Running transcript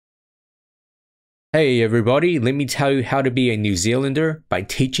Hey everybody, let me tell you how to be a New Zealander by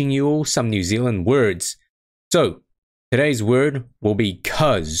teaching you all some New Zealand words. So, today's word will be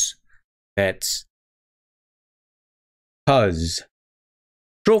cuz. That's cuz.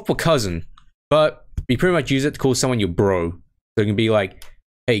 Short for cousin, but we pretty much use it to call someone your bro. So it can be like,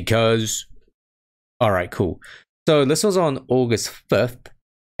 hey cuz. Alright, cool. So this was on August 5th,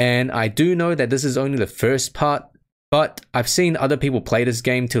 and I do know that this is only the first part, but I've seen other people play this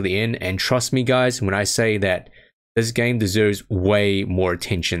game till the end, and trust me guys when I say that this game deserves way more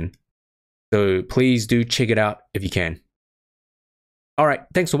attention. So please do check it out if you can. Alright,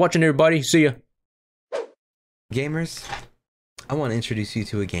 thanks for watching everybody, see ya! Gamers, I want to introduce you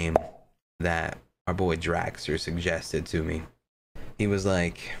to a game that our boy Draxter suggested to me. He was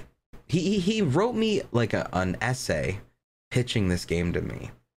like, he wrote me like an essay pitching this game to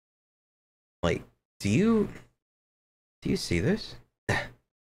me. Like, do you see this?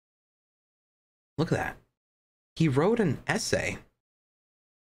 Look at that. He wrote an essay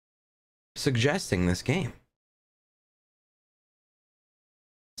suggesting this game.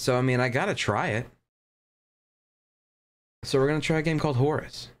 So, I mean, I gotta try it. So we're gonna try a game called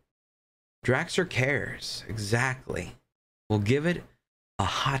Horace. Draxter cares. Exactly. We'll give it a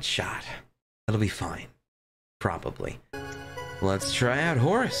hot shot. It'll be fine. Probably. Let's try out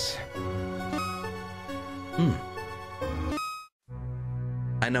Horace.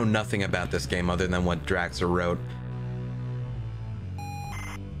 I know nothing about this game other than what Draxter wrote.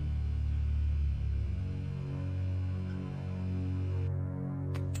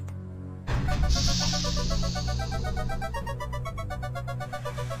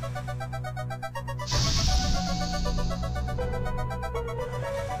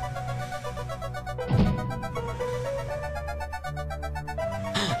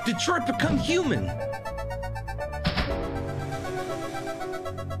 Detroit become human!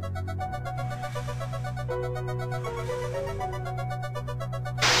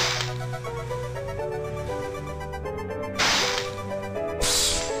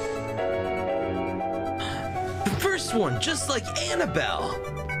 The first one, just like Annabelle!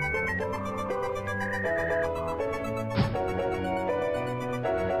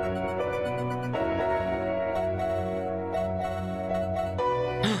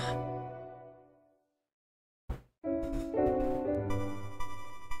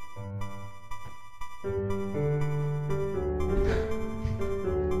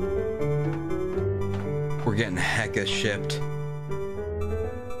 We're getting hecka shipped.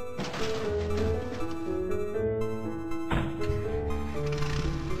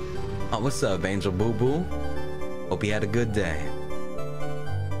 Oh, what's up, Angel Boo Boo? Hope you had a good day.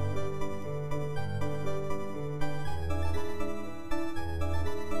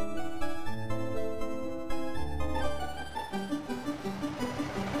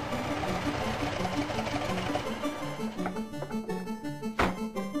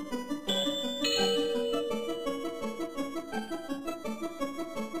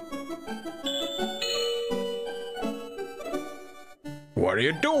 What are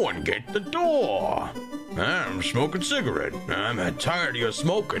you doing? Get the door. I'm smoking cigarette. I'm tired of your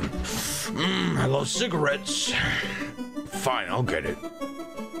smoking. I love cigarettes. Fine, I'll get it.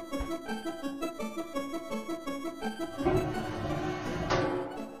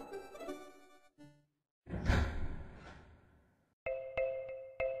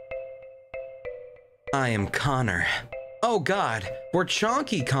 I am Connor. Oh god, we're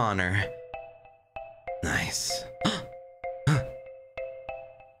Chonky Connor. Nice.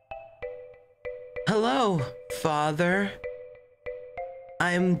 Hello, Father.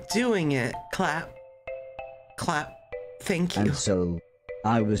 I'm doing it. Clap. Clap. Thank you. And so,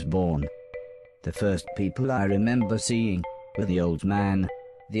 I was born. The first people I remember seeing were the old man,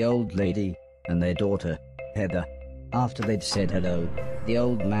 the old lady, and their daughter, Heather. After they'd said hello, the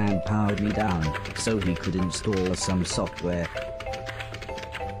old man powered me down so he could install some software.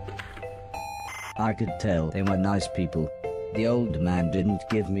 I could tell they were nice people. The old man didn't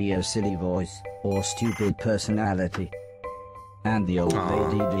give me a silly voice or stupid personality. And the old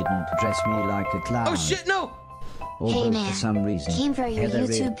lady didn't dress me like a clown. Oh shit, no! Although Hey man, for some reason, came for your Heather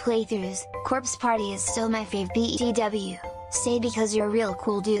YouTube playthroughs. Corpse Party is still my fave BTW. Stay because you're a real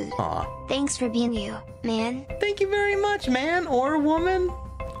cool dude. Aw. Thanks for being you, man. Thank you very much, man or woman.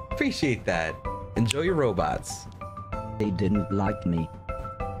 Appreciate that. Enjoy your robots. They didn't like me.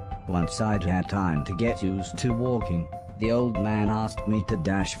 Once I'd had time to get used to walking, the old man asked me to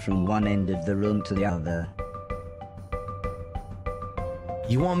dash from one end of the room to the other.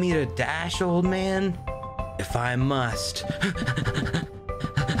 You want me to dash, old man? If I must.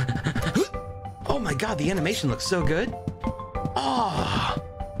 Oh my god, the animation looks so good. Oh.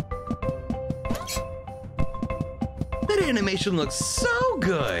 That animation looks so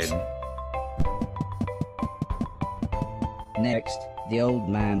good. Next, the old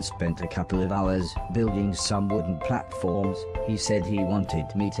man spent a couple of hours building some wooden platforms. He said he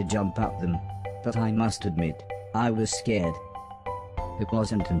wanted me to jump up them, but I must admit, I was scared. It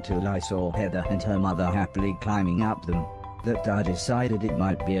wasn't until I saw Heather and her mother happily climbing up them that I decided it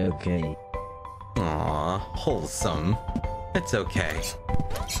might be okay. Aw, wholesome. It's okay.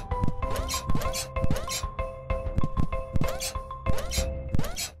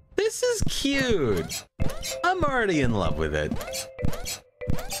 This is cute. I'm already in love with it.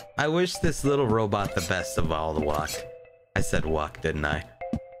 I wish this little robot the best of all the luck. I said walk, didn't I?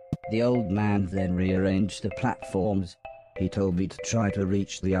 The old man then rearranged the platforms. He told me to try to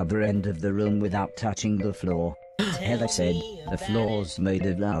reach the other end of the room without touching the floor. Heather said the floor's made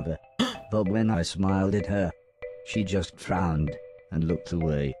of lava, but when I smiled at her, she just frowned and looked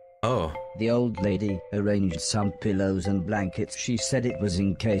away. Oh. The old lady arranged some pillows and blankets. She said it was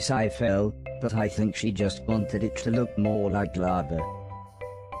in case I fell, but I think she just wanted it to look more like lava.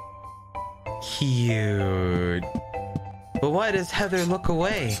 Cute. But why does Heather look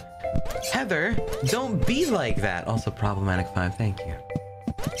away? Heather, don't be like that. Also problematic 5, thank you.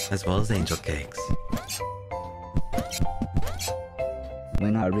 As well as angel cakes.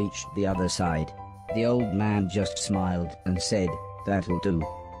 When I reached the other side, the old man just smiled and said, "That'll do,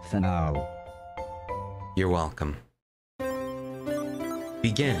 for now." You're welcome.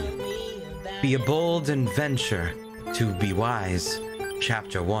 Begin. Be a bold and venture to be wise.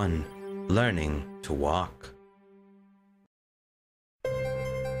 Chapter 1. Learning to walk.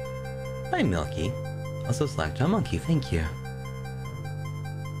 Hi, Milky. Also Slackjaw Monkey, thank you.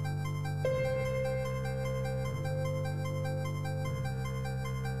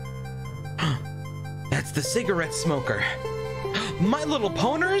 That's the cigarette smoker. My Little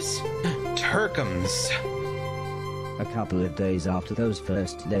Poners? Turkums. A couple of days after those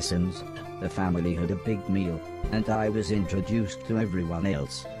first lessons, the family had a big meal, and I was introduced to everyone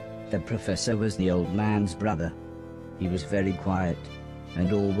else. The professor was the old man's brother. He was very quiet,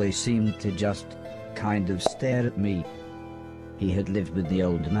 and always seemed to just kind of stare at me. He had lived with the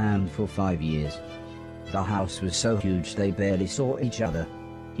old man for 5 years. The house was so huge they barely saw each other.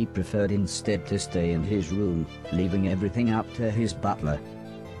 He preferred instead to stay in his room, leaving everything up to his butler,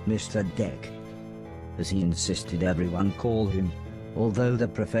 Mr. Deck, as he insisted everyone call him, although the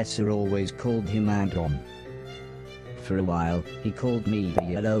professor always called him Anton. For a while, he called me the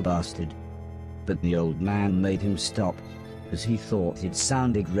yellow bastard, but the old man made him stop, as he thought it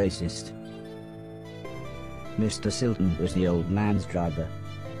sounded racist. Mr. Silton was the old man's driver.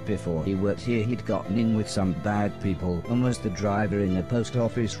 Before he worked here, he'd gotten in with some bad people and was the driver in a post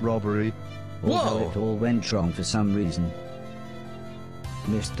office robbery, although Whoa. it all went wrong for some reason.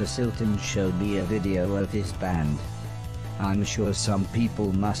 Mr. Silton showed me a video of his band. I'm sure some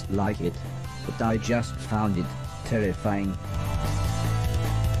people must like it, but I just found it terrifying.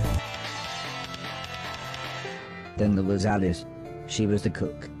 Then there was Alice. She was the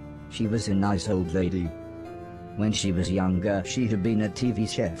cook. She was a nice old lady. When she was younger, she had been a TV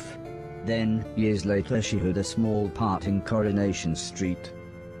chef. Then, years later, she had a small part in Coronation Street.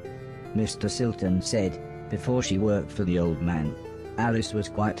 Mr. Silton said, before she worked for the old man, Alice was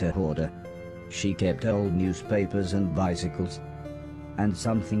quite a hoarder. She kept old newspapers and bicycles, and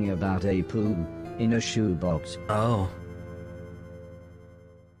something about a poo in a shoebox. Oh.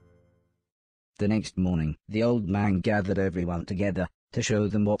 The next morning, the old man gathered everyone together to show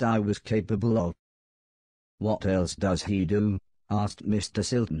them what I was capable of. "What else does he do?" asked Mr.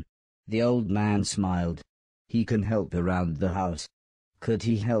 Silton. The old man smiled. "He can help around the house." "Could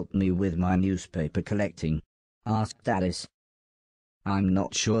he help me with my newspaper collecting?" asked Alice. "I'm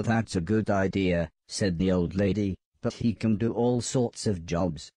not sure that's a good idea," said the old lady, "but he can do all sorts of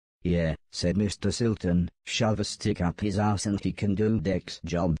jobs." "Yeah," said Mr. Silton, "shove a stick up his ass and he can do Deck's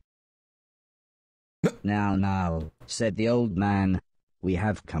job." Now, said the old man, "we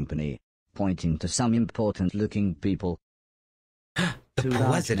have company," pointing to some important-looking people. The Two large men,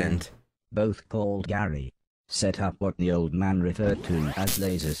 president. both called Gary, set up what the old man referred to as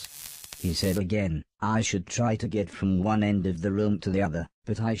lasers. He said again, I should try to get from one end of the room to the other,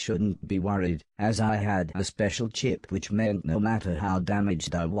 but I shouldn't be worried, as I had a special chip which meant no matter how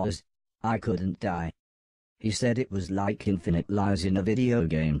damaged I was, I couldn't die. He said it was like infinite lives in a video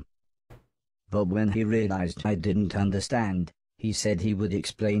game. But when he realized I didn't understand, he said he would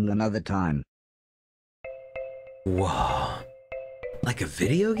explain another time. Whoa. Like a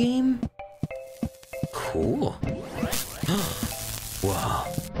video game? Cool. Whoa.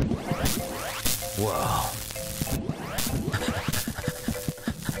 Whoa.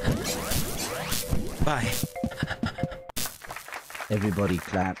 Bye. Everybody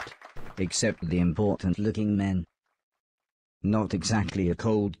clapped, except the important-looking men. "Not exactly a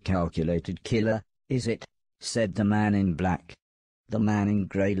cold, calculated killer, is it?" said the man in black. The man in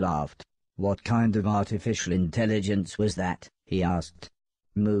grey laughed. "What kind of artificial intelligence was that?" he asked.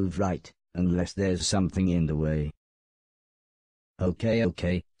 "Move right, unless there's something in the way."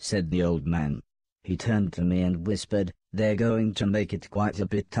 Okay, said the old man. He turned to me and whispered, "They're going to make it quite a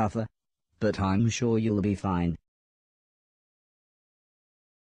bit tougher. But I'm sure you'll be fine."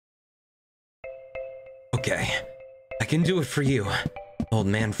 Okay, I can do it for you, old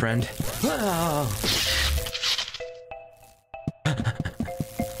man friend.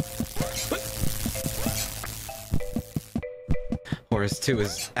 Horace 2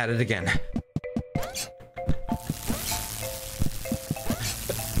 is at it again.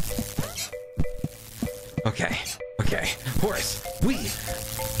 Okay, Horace, we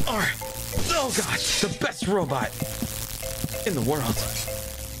are, oh god, the best robot in the world.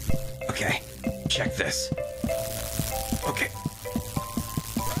 Okay, check this. Okay.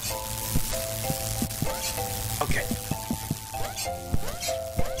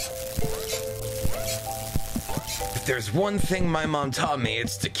 If there's one thing my mom taught me,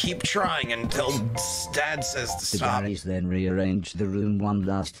 it's to keep trying until Dad says to stop. The guys then rearranged the room one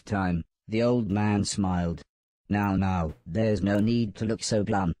last time. The old man smiled. Now, there's no need to look so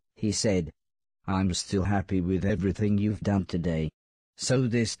glum," he said. "I'm still happy with everything you've done today. So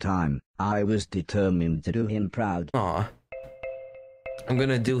this time, I was determined to do him proud." Aw. I'm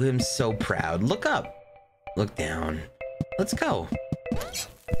gonna do him so proud. Look up. Look down. Let's go.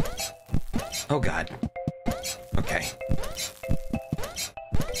 Oh god. Okay.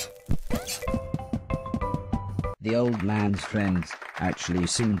 The old man's friends actually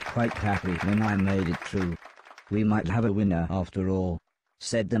seemed quite happy when I made it through. "We might have a winner after all,"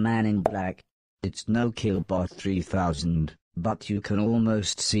 said the man in black. "It's no Killbot 3000, but you can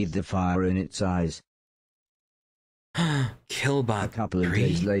almost see the fire in its eyes." Killbot A couple of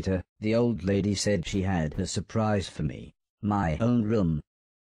days later, the old lady said she had a surprise for me. My own room.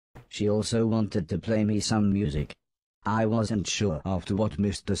 She also wanted to play me some music. I wasn't sure after what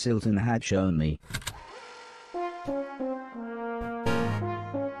Mr. Silton had shown me.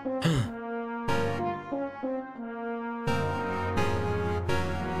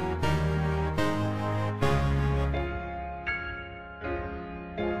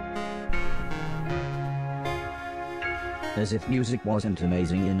 As if music wasn't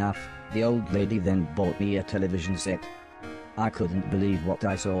amazing enough, the old lady then bought me a television set. I couldn't believe what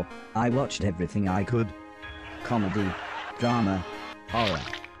I saw. I watched everything I could. Comedy, drama, horror,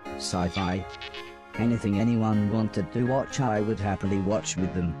 sci-fi. Anything anyone wanted to watch I would happily watch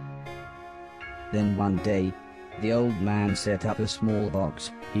with them. Then one day, the old man set up a small box.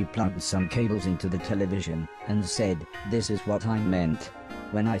 He plugged some cables into the television and said, "This is what I meant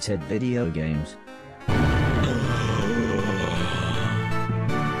when I said video games."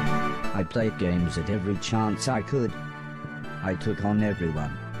 I played games at every chance I could. I took on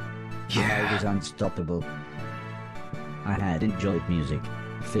everyone. Yeah. I was unstoppable. I had enjoyed music,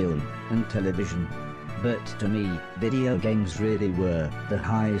 film, and television. But to me, video games really were the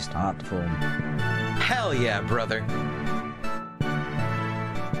highest art form. Hell yeah, brother.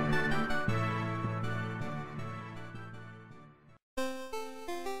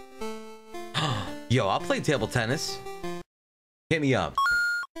 Yo, I'll play table tennis. Hit me up.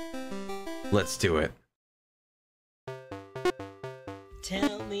 Let's do it.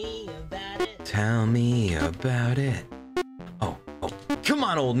 Tell me about it. Tell me about it. Oh, come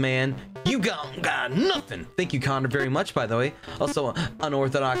on, old man. You got nothing. Thank you, Connor, very much, by the way. Also,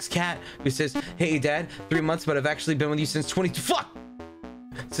 Unorthodox Cat, who says, "Hey, Dad, 3 months, but I've actually been with you since 2012.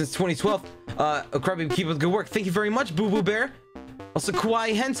 Crybaby, keep up the good work. Thank you very much, Boo Boo Bear. Also,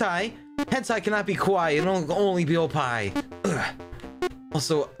 Kawaii Hentai. Hentai cannot be kawaii. It'll only be opai. Ugh.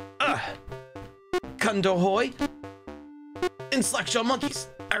 Also, Kundohoi. And Slackjaw Monkeys.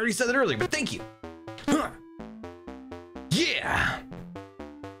 I already said that earlier, but thank you. Huh. Yeah.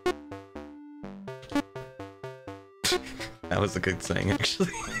 That was a good saying,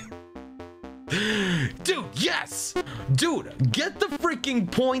 actually. Dude, yes! Dude, get the freaking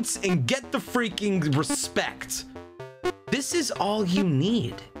points and get the freaking respect. This is all you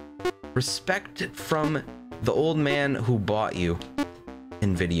need. Respect from the old man who bought you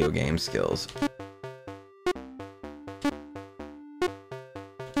in video game skills.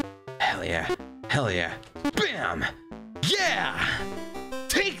 Hell yeah. Hell yeah. Bam! Yeah!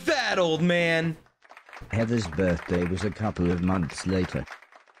 Take that, old man! Heather's birthday was a couple of months later.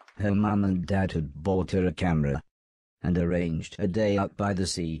 Her mum and dad had bought her a camera and arranged a day out by the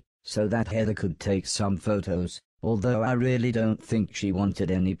sea so that Heather could take some photos. although I really don't think she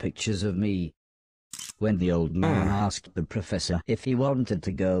wanted any pictures of me. When the old man asked the professor if he wanted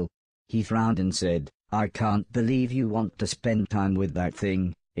to go, he frowned and said, "I can't believe you want to spend time with that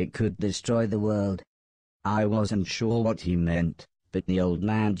thing, it could destroy the world." I wasn't sure what he meant, but the old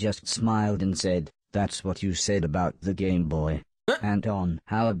man just smiled and said, "That's what you said about the Game Boy. Anton,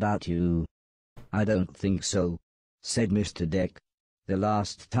 how about you?" "I don't think so," said Mr. Deck. "The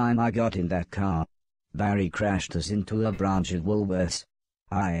last time I got in that car, Barry crashed us into a branch of Woolworths.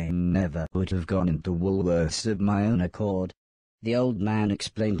 I never would have gone into Woolworths of my own accord." The old man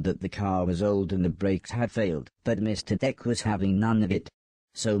explained that the car was old and the brakes had failed, but Mr. Deck was having none of it.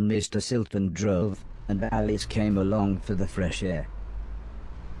 So Mr. Silton drove, and Alice came along for the fresh air.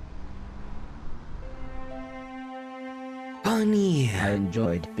 Funny. I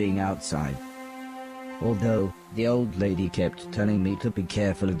enjoyed being outside. Although, the old lady kept telling me to be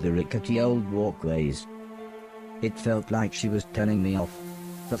careful of the rickety old walkways. It felt like she was telling me off,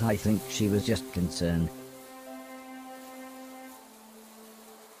 but I think she was just concerned.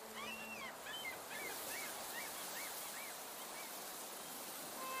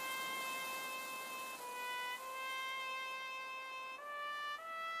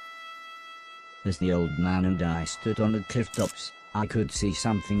 As the old man and I stood on the cliff tops, I could see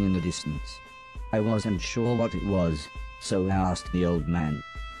something in the distance. I wasn't sure what it was, so I asked the old man.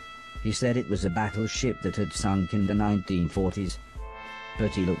 He said it was a battleship that had sunk in the 1940s.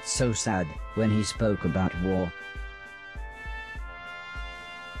 But he looked so sad when he spoke about war.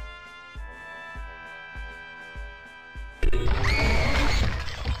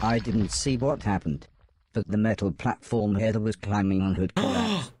 I didn't see what happened, but the metal platform Heather was climbing on had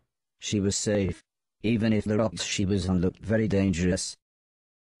collapsed. She was safe, even if the rocks she was on looked very dangerous.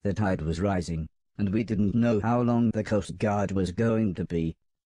 The tide was rising, and we didn't know how long the Coast Guard was going to be,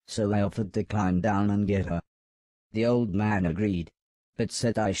 so I offered to climb down and get her. The old man agreed, but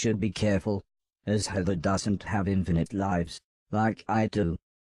said I should be careful, as Heather doesn't have infinite lives, like I do.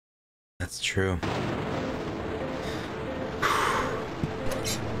 That's true.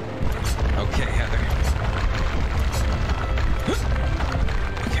 Okay, Heather.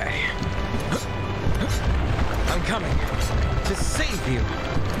 Okay. I'm coming to save you.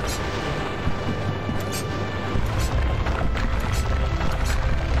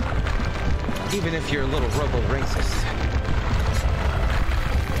 Even if you're a little robo-racist.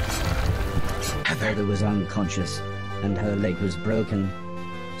 Heather was unconscious, and her leg was broken,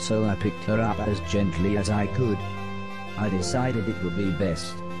 so I picked her up as gently as I could. I decided it would be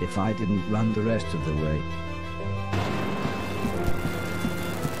best if I didn't run the rest of the way.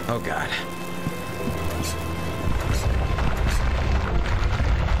 Oh God.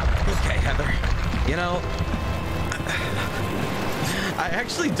 Okay, Heather. You know, I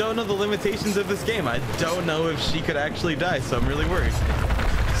actually don't know the limitations of this game. I don't know if she could actually die, so I'm really worried.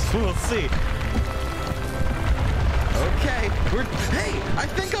 We'll see. Okay, hey, I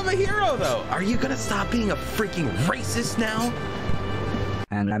think I'm a hero though. Are you gonna stop being a freaking racist now?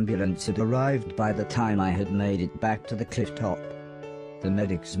 An ambulance had arrived by the time I had made it back to the cliff top. The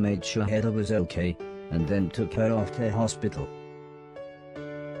medics made sure Heather was okay, and then took her off to hospital.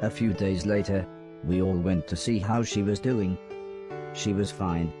 A few days later, we all went to see how she was doing. She was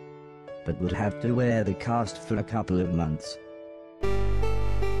fine, but would have to wear the cast for a couple of months.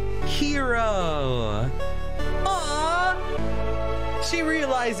 Hero! Aww! She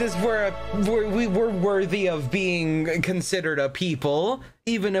realizes we're worthy of being considered a people,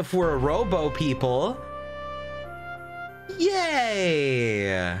 even if we're a robo people.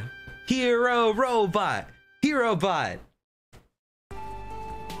 Yay! Hero robot! Hero bot!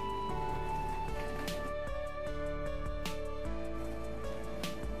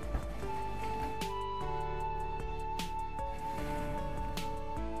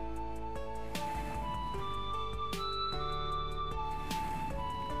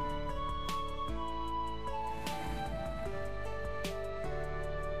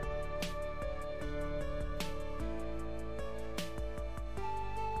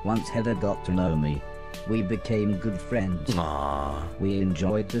 Once Heather got to know me, we became good friends. Aww. We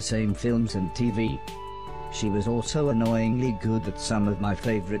enjoyed the same films and TV. She was also annoyingly good at some of my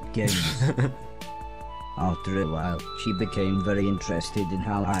favorite games. After a while, she became very interested in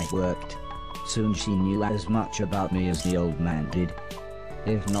how I worked. Soon she knew as much about me as the old man did,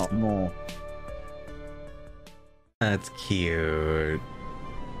 if not more. That's cute.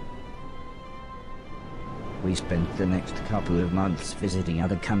 We spent the next couple of months visiting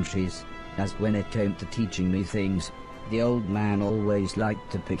other countries, as when it came to teaching me things, the old man always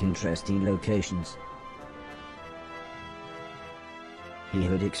liked to pick interesting locations. He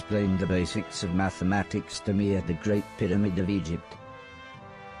had explained the basics of mathematics to me at the Great Pyramid of Egypt.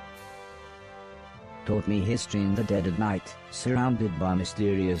 Taught me history in the dead of night, surrounded by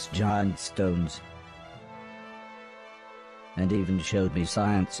mysterious giant stones. And even showed me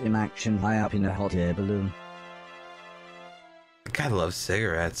science in action high up in a hot air balloon. God loves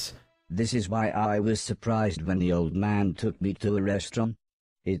cigarettes. This is why I was surprised when the old man took me to a restaurant.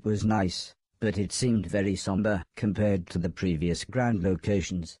 It was nice, but it seemed very somber compared to the previous grand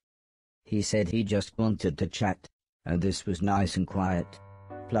locations. He said he just wanted to chat, and this was nice and quiet.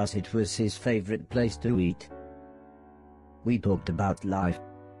 Plus it was his favorite place to eat. We talked about life,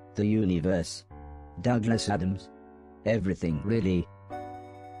 the universe, Douglas Adams, everything really.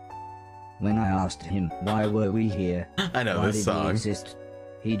 When I asked him why were we here, I know why this did song. we exist,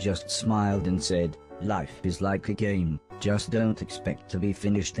 he just smiled and said, life is like a game, just don't expect to be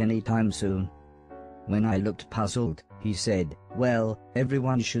finished anytime soon. When I looked puzzled, he said, well,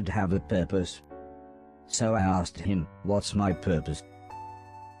 everyone should have a purpose. So I asked him, what's my purpose?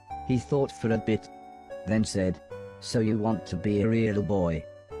 He thought for a bit, then said, so you want to be a real boy?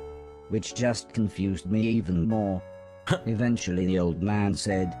 Which just confused me even more. Eventually the old man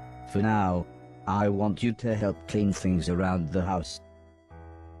said, for now, I want you to help clean things around the house.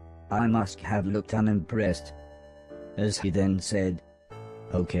 I must have looked unimpressed, as he then said,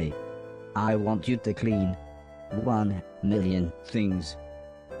 okay, I want you to clean 1,000,000 things.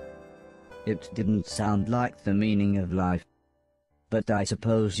 It didn't sound like the meaning of life, but I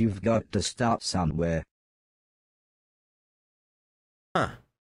suppose you've got to start somewhere. Huh.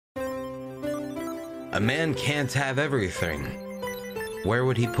 A man can't have everything. Where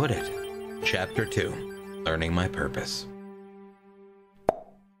would he put it? Chapter 2. Learning my purpose.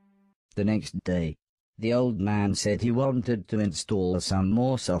 The next day, the old man said he wanted to install some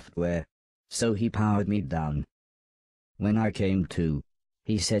more software, so he powered me down. When I came to,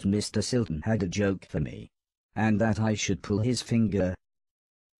 he said Mr. Silton had a joke for me, and that I should pull his finger.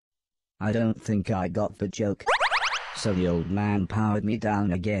 I don't think I got the joke, so the old man powered me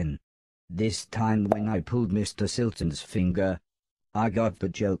down again. This time when I pulled Mr. Silton's finger, I got the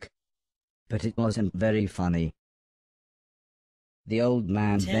joke, but it wasn't very funny. The old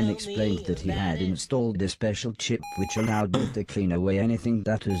man then explained that he had installed a special chip which allowed me to clean away anything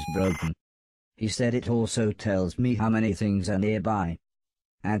that was broken. He said it also tells me how many things are nearby,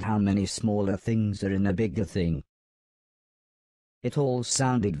 and how many smaller things are in a bigger thing. It all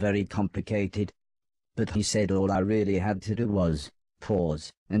sounded very complicated, but he said all I really had to do was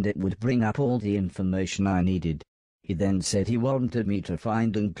pause, and it would bring up all the information I needed. He then said he wanted me to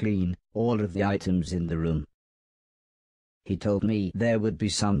find and clean all of the items in the room. He told me there would be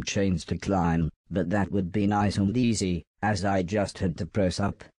some chains to climb, but that would be nice and easy, as I just had to press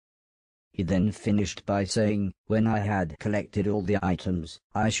up. He then finished by saying, when I had collected all the items,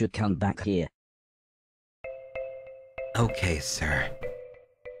 I should come back here. Okay, sir.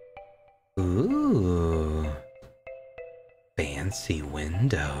 Ooh. Fancy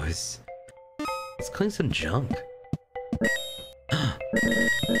windows. Let's clean some junk.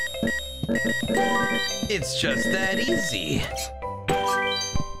 It's just that easy.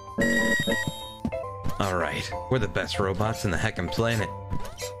 Alright, we're the best robots in the heckin' planet.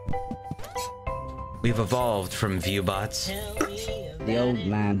 We've evolved from viewbots. The old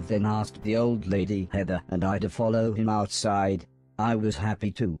man then asked the old lady Heather and I to follow him outside. I was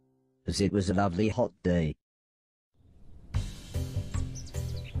happy too, as it was a lovely hot day.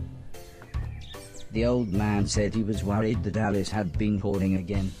 The old man said he was worried that Alice had been hoarding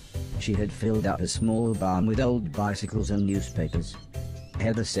again. She had filled up a small barn with old bicycles and newspapers.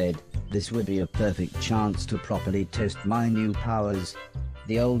 Heather said this would be a perfect chance to properly test my new powers.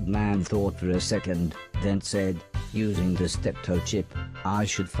 The old man thought for a second, then said, using the steptoe chip, I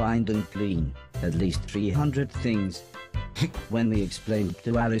should find and clean at least 300 things. When we explained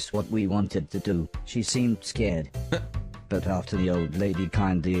to Alice what we wanted to do, she seemed scared. But after the old lady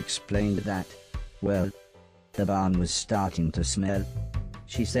kindly explained that, well, the barn was starting to smell,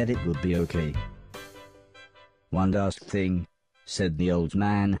 she said it would be okay. One last thing, said the old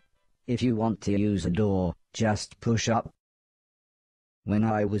man. If you want to use a door, just push up. When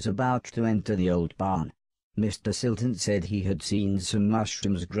I was about to enter the old barn, Mr. Silton said he had seen some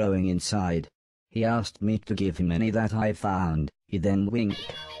mushrooms growing inside. He asked me to give him any that I found. He then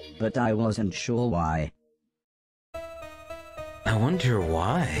winked, but I wasn't sure why. I wonder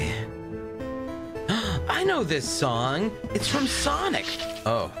why. I know this song. It's from Sonic.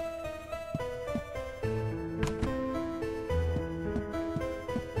 Oh.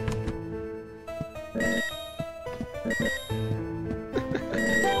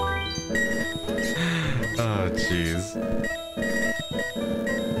 Oh, jeez.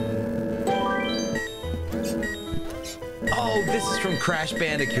 Oh, this is from Crash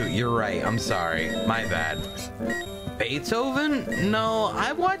Bandicoot. You're right. I'm sorry. My bad. Beethoven? No,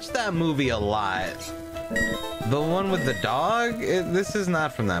 I watched that movie a lot. The one with the dog? This is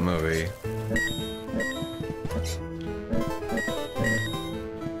not from that movie.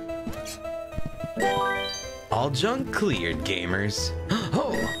 All junk cleared, gamers.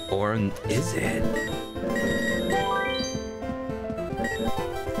 Oh, or is it?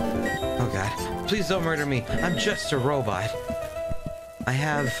 Oh god, please don't murder me. I'm just a robot. I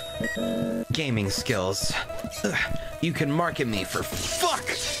have gaming skills. Ugh, you can market me for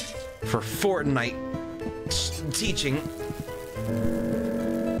Fortnite teaching.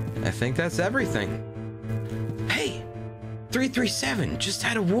 I think that's everything. Hey, 337 just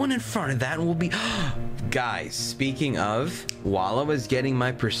had a 1 in front of that and we'll be... Guys, speaking of, while I was getting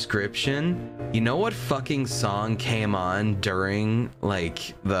my prescription, you know what fucking song came on during,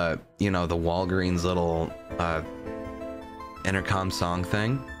 like, the, you know, the Walgreens little, intercom song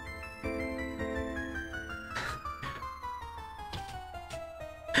thing?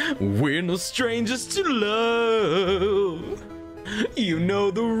 We're no strangers to love. You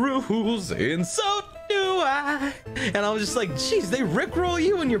know the rules, and so do I. And I was just like, geez, they rickroll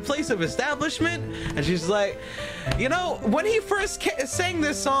you in your place of establishment? And she's like, you know, when he first sang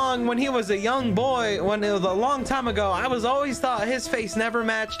this song when he was a young boy, when it was a long time ago, I was always thought his face never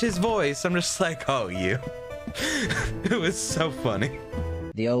matched his voice. I'm just like, oh, you. It was so funny.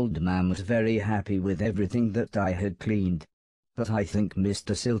 The old man was very happy with everything that I had cleaned. But I think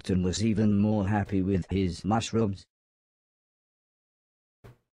Mr. Silton was even more happy with his mushrooms.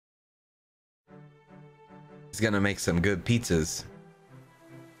 He's gonna make some good pizzas.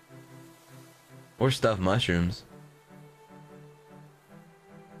 Or stuffed mushrooms.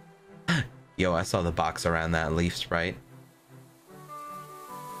 Yo, I saw the box around that leaf sprite.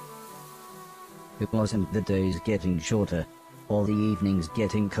 It wasn't the days getting shorter, or the evenings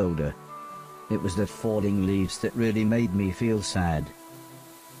getting colder. It was the falling leaves that really made me feel sad.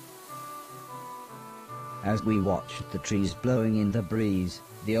 As we watched the trees blowing in the breeze,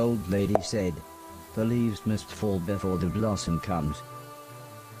 the old lady said, "The leaves must fall before the blossom comes."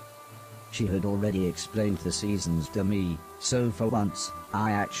 She had already explained the seasons to me, so for once,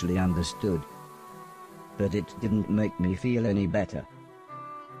 I actually understood. But it didn't make me feel any better.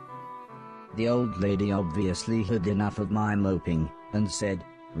 The old lady obviously had enough of my moping, and said,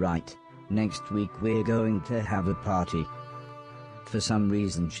 "Right, next week we're going to have a party." For some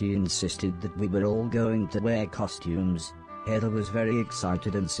reason she insisted that we were all going to wear costumes. Heather was very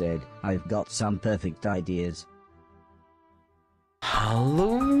excited and said, "I've got some perfect ideas."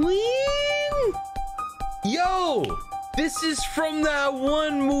 Halloween? Yo! This is from that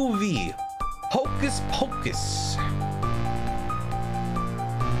one movie, Hocus Pocus.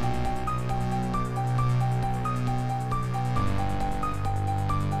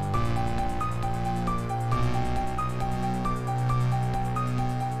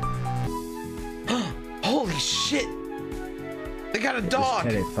 Holy shit! They got a dog! It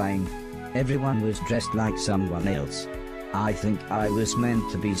was terrifying. Everyone was dressed like someone else. I think I was meant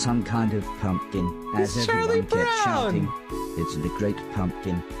to be some kind of pumpkin, as It's everyone Charlie kept shouting, Brown! "It's the Great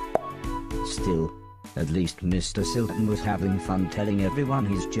Pumpkin." Still, at least Mr. Silton was having fun telling everyone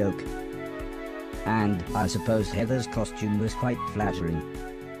his joke. And I suppose Heather's costume was quite flattering.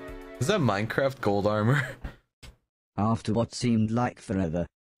 Is that Minecraft gold armor? After what seemed like forever,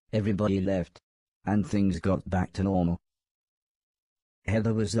 everybody left, and things got back to normal.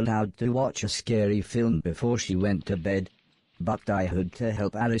 Heather was allowed to watch a scary film before she went to bed, but I had to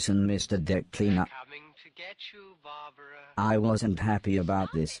help Alice and Mr. Deck clean up. I wasn't happy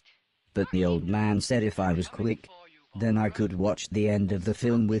about this, but the old man said if I was quick, then I could watch the end of the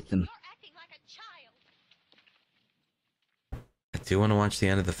film with them. I do want to watch the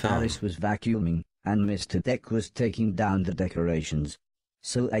end of the film. Alice was vacuuming, and Mr. Deck was taking down the decorations,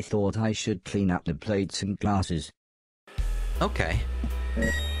 so I thought I should clean up the plates and glasses. Okay.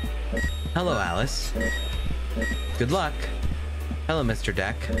 Hello, Alice. Good luck. Hello, Mr.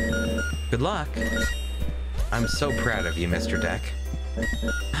 Deck. Good luck. I'm so proud of you, Mr. Deck.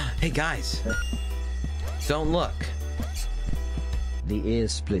 Hey, guys. Don't look. The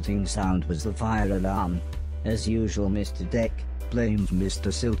ear-splitting sound was the fire alarm. As usual, Mr. Deck blamed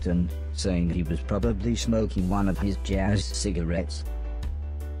Mr. Silton, saying he was probably smoking one of his jazz cigarettes.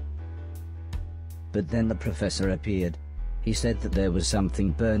 But then the professor appeared. He said that there was something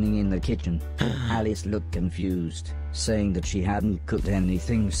burning in the kitchen. Alice looked confused, saying that she hadn't cooked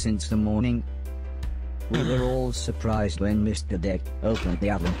anything since the morning. We were all surprised when Mr. Deck opened the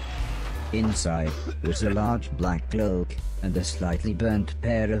oven. Inside was a large black cloak and a slightly burnt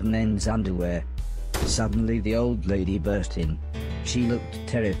pair of men's underwear. Suddenly the old lady burst in. She looked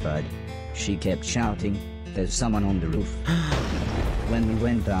terrified. She kept shouting, "There's someone on the roof." When we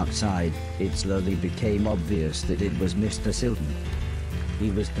went outside, it slowly became obvious that it was Mr. Silton. He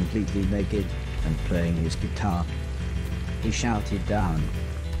was completely naked and playing his guitar. He shouted down,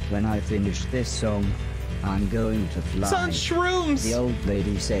 "When I finish this song, I'm going to fly." It's on shrooms! The old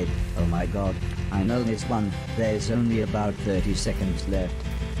lady said, "Oh my god, I know this one, there's only about 30 seconds left."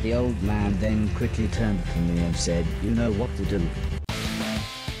 The old man then quickly turned to me and said, "You know what to do."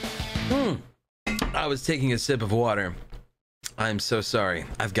 I was taking a sip of water. I'm so sorry.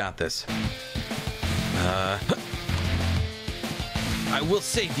 I've got this. I will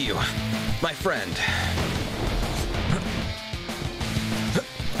save you, my friend.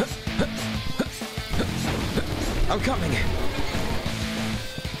 I'm coming.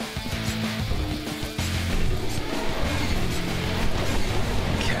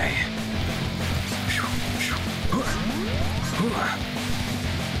 Okay.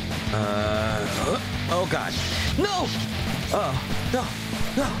 Oh God. No! Oh, no,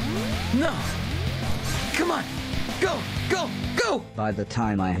 no, no. Come on. Go, go, go! By the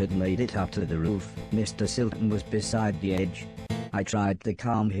time I had made it up to the roof, Mr. Silton was beside the edge. I tried to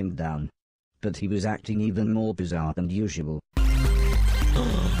calm him down, but he was acting even more bizarre than usual.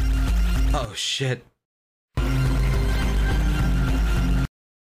 Oh, shit.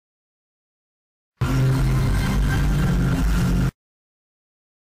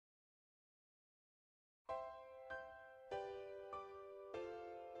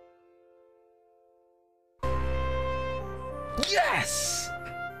 Yes!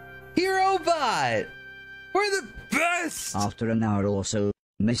 Hero Bot! We're the best! After an hour or so,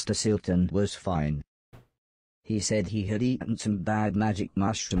 Mr. Silton was fine. He said he had eaten some bad magic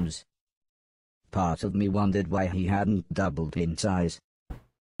mushrooms. Part of me wondered why he hadn't doubled in size.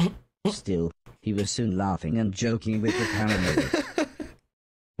 Still, he was soon laughing and joking with the paramedics.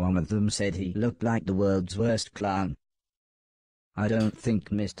 One of them said he looked like the world's worst clown. I don't think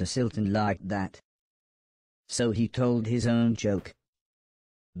Mr. Silton liked that. So he told his own joke.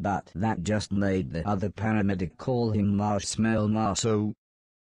 But that just made the other paramedic call him Marshmallow Marso.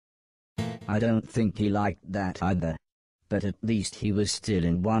 I don't think he liked that either. But at least he was still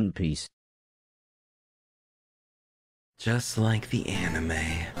in one piece. Just like the anime.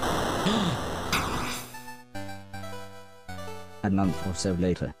 A month or so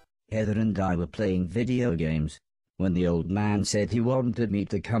later, Heather and I were playing video games, when the old man said he wanted me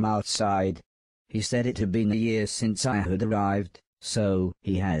to come outside. He said it had been a year since I had arrived, so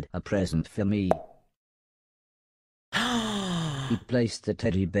he had a present for me. He placed the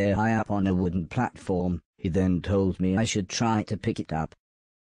teddy bear high up on a wooden platform. He then told me I should try to pick it up.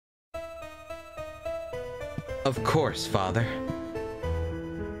 Of course, Father.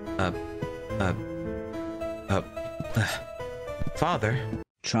 Father?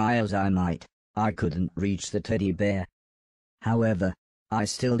 Try as I might, I couldn't reach the teddy bear. However, I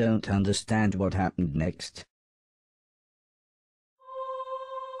still don't understand what happened next.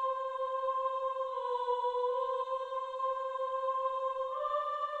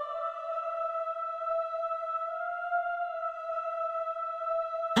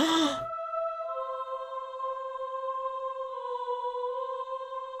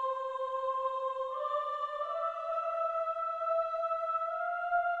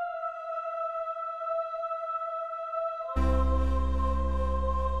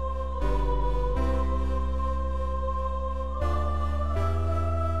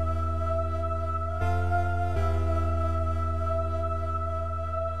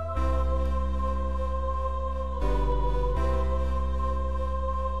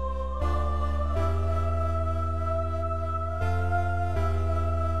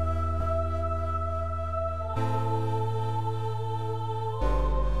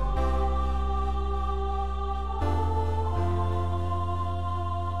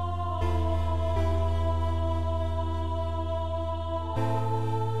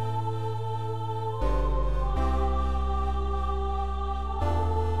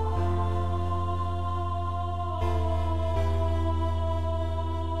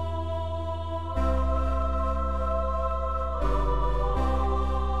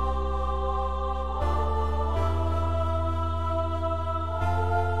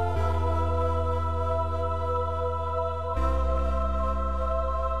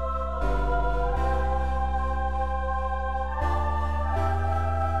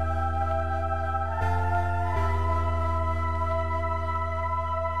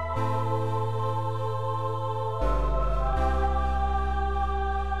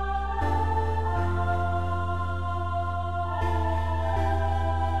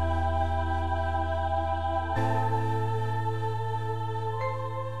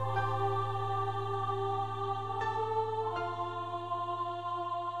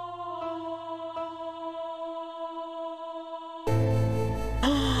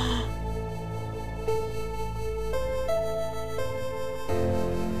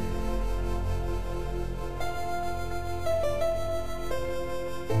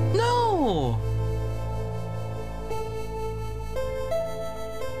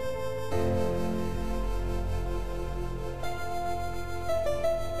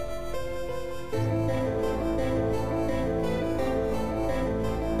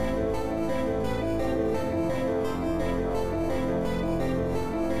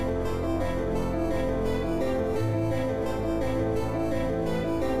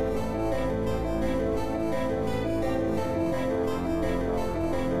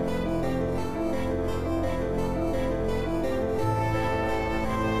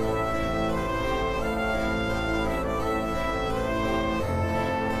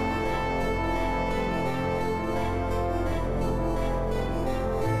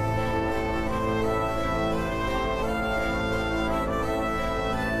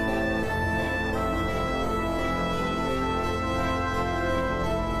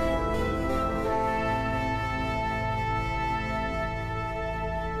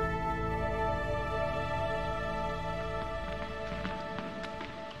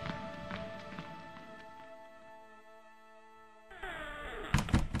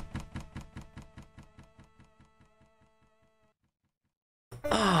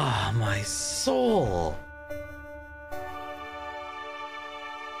 my soul.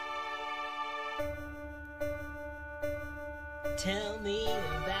 Tell me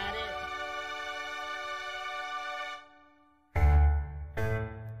about it.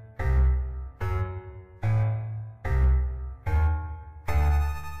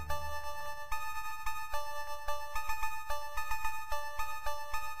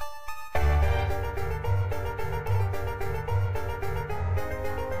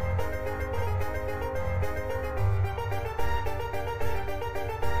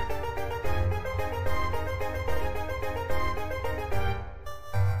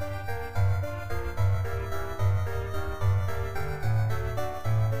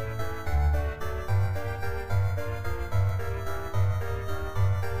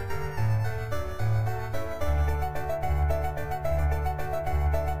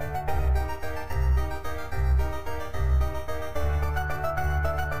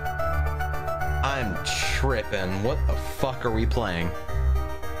 I'm tripping. What the fuck are we playing?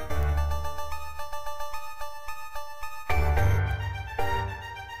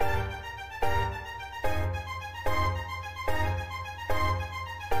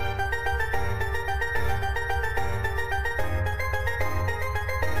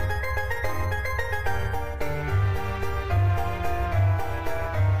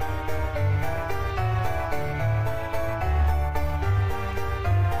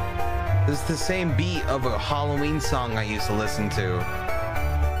 It's the same beat of a Halloween song I used to listen to.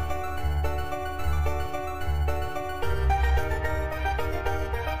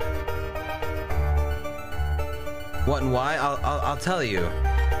 What and why? I'll tell you.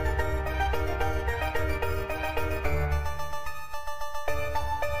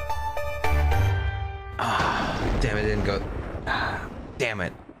 Ah, damn it, didn't go. Ah, damn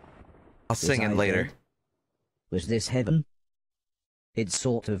it. I'll sing it later. Was this heaven? It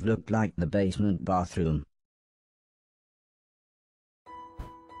sort of looked like the basement bathroom.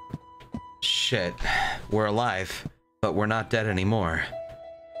 Shit. We're alive, but we're not dead anymore.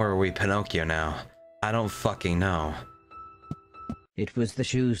 Or are we Pinocchio now? I don't fucking know. It was the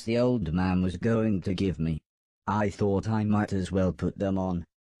shoes the old man was going to give me. I thought I might as well put them on.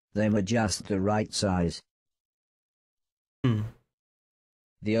 They were just the right size.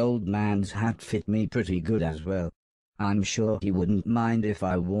 The old man's hat fit me pretty good as well. I'm sure he wouldn't mind if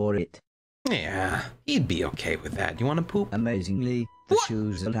I wore it. Yeah, he'd be okay with that. You want to poop? Amazingly, the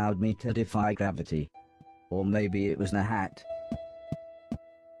shoes allowed me to defy gravity. Or maybe it was the hat.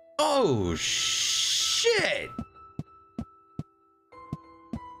 Oh, shit!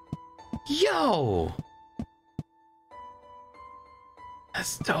 Yo!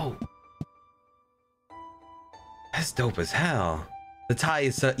 That's dope. That's dope as hell. The tie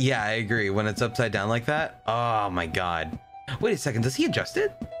is, yeah, I agree. When it's upside down like that, oh my god. Wait a second, does he adjust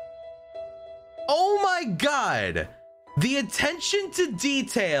it? Oh my god! The attention to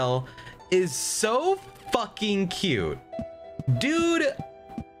detail is so fucking cute. Dude,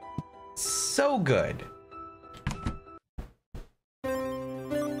 so good.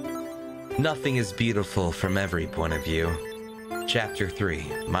 Nothing is beautiful from every point of view. Chapter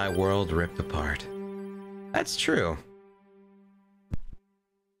 3, My World Ripped Apart. That's true.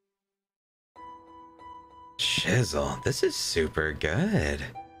 Shizzle, this is super good.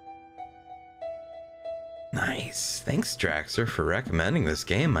 Nice. Thanks, Draxer, for recommending this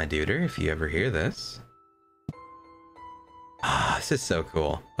game, my duder, if you ever hear this. Ah, this is so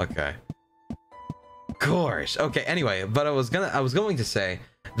cool. Okay. Gosh. Okay, anyway, but I was going to say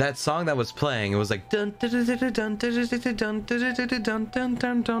that song that was playing, it was like dun dun dun dun dun dun dun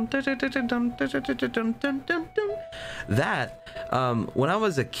dun dun. That when I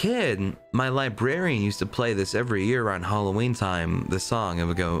was a kid, my librarian used to play this every year around Halloween time. The song, it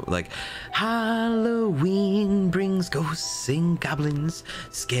would go like, Halloween brings ghosts and goblins,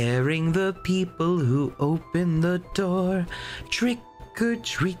 scaring the people who open the door. Trick or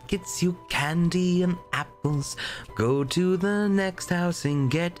treat gets you candy and apples. Go to the next house and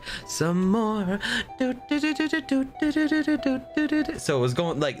get some more. So it was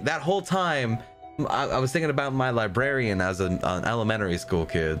going like that whole time. I was thinking about my librarian as an elementary school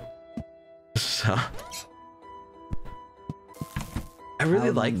kid. So I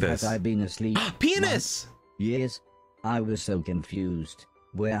really like this. Have I been asleep? Penis! Yes. I was so confused.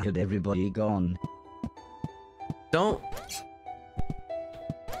 Where had everybody gone? Don't.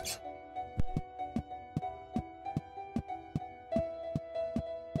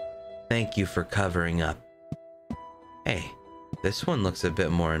 Thank you for covering up. Hey, this one looks a bit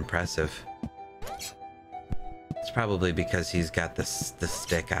more impressive. It's probably because he's got the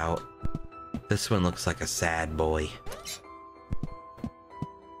stick out. This one looks like a sad boy.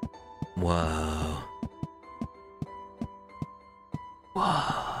 Whoa.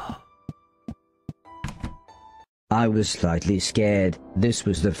 Whoa. I was slightly scared. This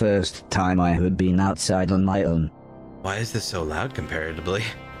was the first time I had been outside on my own. Why is this so loud comparatively?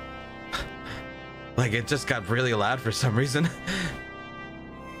 Like, it just got really loud for some reason.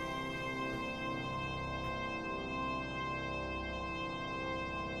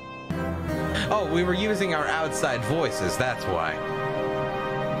 Oh, we were using our outside voices, that's why.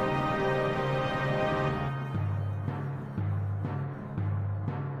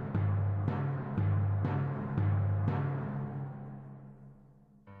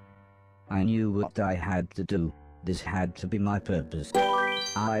 I knew what I had to do. This had to be my purpose.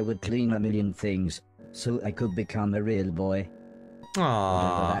 I would clean a million things, so I could become a real boy. Whatever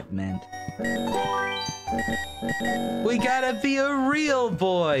Aww. that meant. We gotta be a real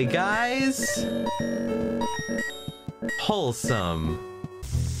boy, guys! Wholesome.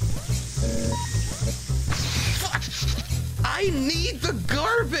 Fuck! I need the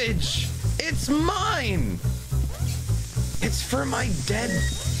garbage! It's mine! It's for my dead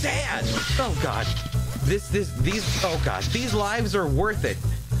dad! Oh god. Oh god, these lives are worth it.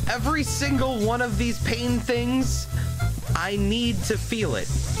 Every single one of these pain things, I need to feel it.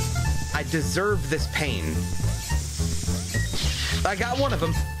 I deserve this pain. I got one of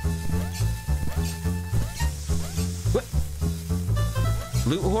them. What?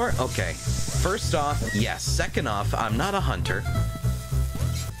 Loot whore? Okay. First off, yes. Second off, I'm not a hunter.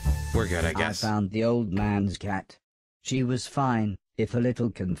 We're good, I guess. I found the old man's cat. She was fine, if a little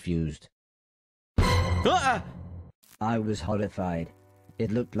confused. Ah! I was horrified. It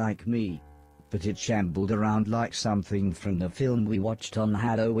looked like me, but it shambled around like something from the film we watched on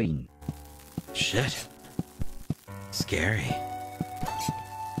Halloween. Shit. Scary.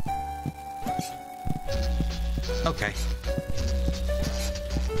 Okay.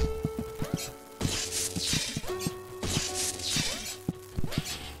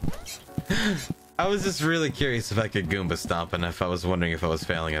 I was just really curious if I could Goomba stomp, and if I was wondering if I was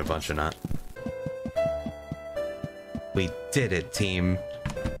failing at a bunch or not. We did it, team.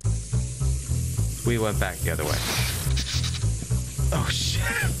 We went back the other way. Oh, shit.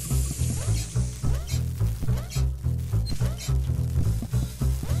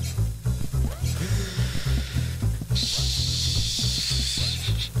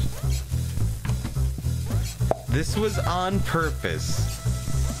 This was on purpose.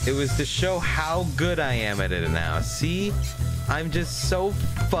 It was to show how good I am at it now. See? I'm just so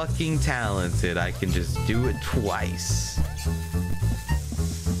fucking talented. I can just do it twice.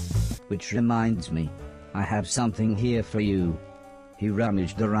 Which reminds me, I have something here for you. He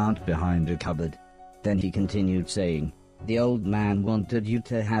rummaged around behind a cupboard. Then he continued saying, the old man wanted you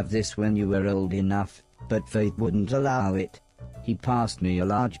to have this when you were old enough, but fate wouldn't allow it. He passed me a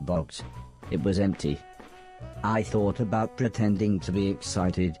large box. It was empty. I thought about pretending to be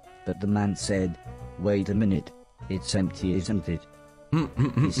excited, but the man said, wait a minute, it's empty, isn't it?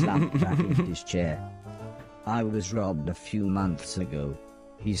 He slumped back into his chair. I was robbed a few months ago,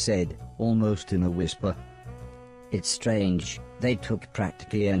 he said, almost in a whisper. It's strange, they took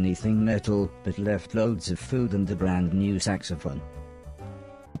practically anything metal, but left loads of food and a brand new saxophone.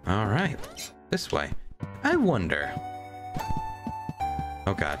 Alright, this way. I wonder.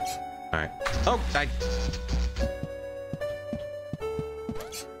 Oh god. Alright. Oh,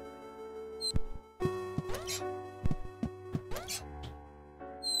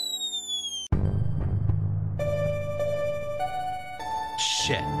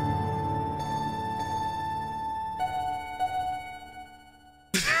 shit.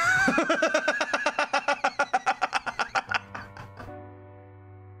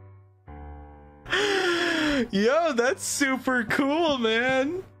 Yo, that's super cool,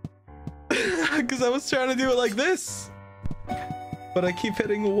 man. Because I was trying to do it like this, but I keep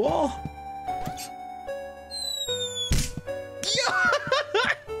hitting a wall.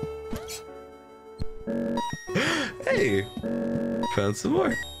 Hey, found some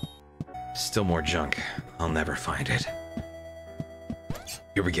more. Still more junk. I'll never find it.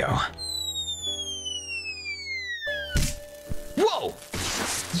 Here we go. Whoa!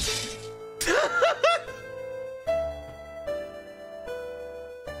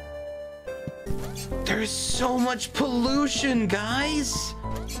 There's so much pollution, guys!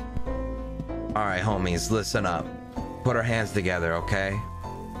 Alright, homies, listen up. Put our hands together, okay?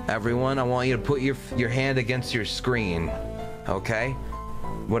 Everyone, I want you to put your hand against your screen, okay?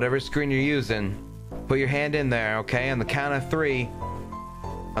 Whatever screen you're using, put your hand in there, okay? On the count of three,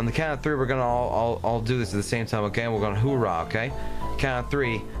 we're gonna all do this at the same time, okay? And we're gonna hoorah, okay? Count of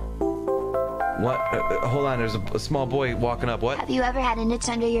three. What? Hold on, there's a small boy walking up. What? Have you ever had an itch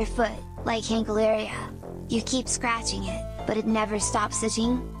under your foot? Like ankle-area. You keep scratching it, but it never stops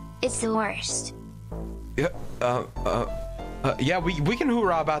itching. It's the worst. Yeah, yeah, we can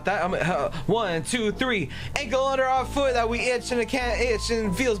hoorah about that. 1, 2, 3. Ankle under our foot that we itch and it can't itch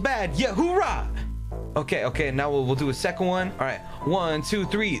and feels bad. Yeah, hoorah! Okay, now we'll do a second one. All right, 1, 2,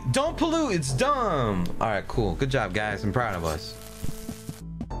 3. Don't pollute, it's dumb. All right, cool. Good job, guys. I'm proud of us.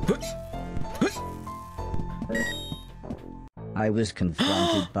 I was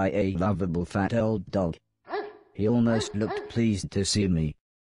confronted by a lovable fat old dog. He almost looked pleased to see me.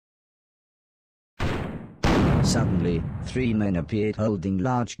 Suddenly, 3 men appeared holding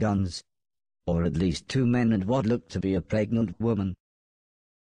large guns. Or at least 2 men and what looked to be a pregnant woman.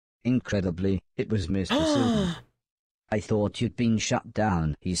 Incredibly, it was Mr. Silver. I thought you'd been shut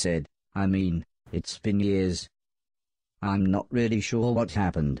down, he said. I mean, it's been years. I'm not really sure what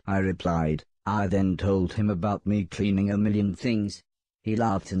happened, I replied. I then told him about me cleaning a million things. He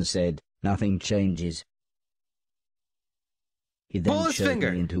laughed and said, nothing changes. He then showed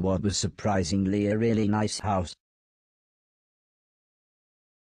me into what was surprisingly a really nice house.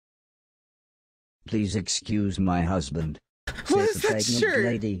 Please excuse my husband, What said is the that pregnant shirt?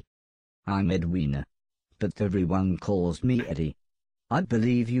 lady. I'm Edwina, but everyone calls me Eddie. I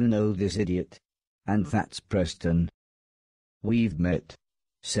believe you know this idiot. And that's Preston. We've met,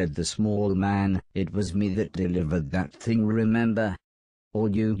 said the small man. It was me that delivered that thing, remember?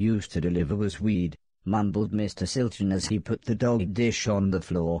 All you used to deliver was weed, mumbled Mr. Silton as he put the dog dish on the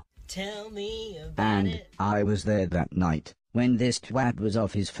floor. Tell me about And it. I was there that night, when this twat was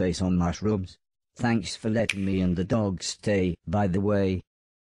off his face on mushrooms. Thanks for letting me and the dog stay, by the way.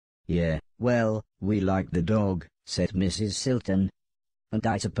 Yeah, well, we like the dog, said Mrs. Silton. And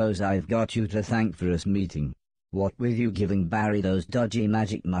I suppose I've got you to thank for us meeting. What with you giving Barry those dodgy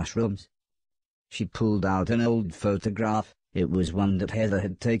magic mushrooms? She pulled out an old photograph. It was one that Heather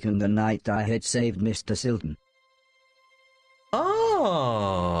had taken the night I had saved Mr. Silton.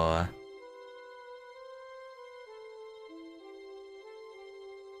 Oh.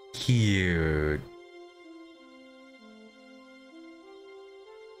 Cute.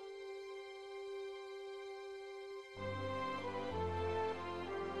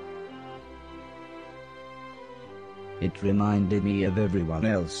 It reminded me of everyone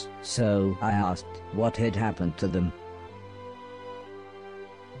else, so I asked what had happened to them.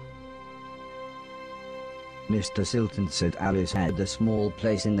 Mr. Silton said Alice had a small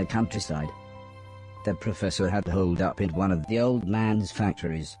place in the countryside. The professor had holed up in one of the old man's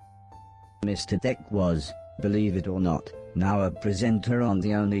factories. Mr. Deck was, believe it or not, now a presenter on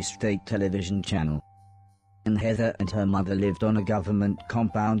the only state television channel. And Heather and her mother lived on a government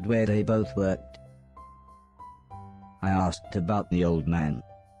compound where they both worked. I asked about the old man,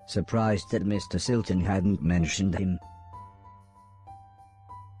 surprised that Mr. Silton hadn't mentioned him.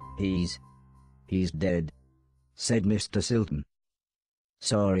 He's dead, said Mr. Silton.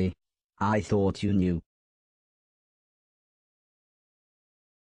 Sorry, I thought you knew.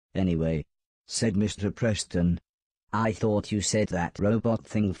 Anyway, said Mr. Preston, I thought you said that robot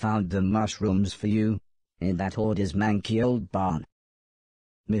thing found the mushrooms for you, in that hoarder's manky old barn.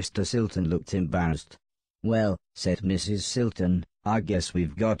 Mr. Silton looked embarrassed. Well, said Mrs. Silton, I guess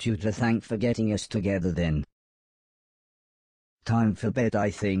we've got you to thank for getting us together then. Time for bed, I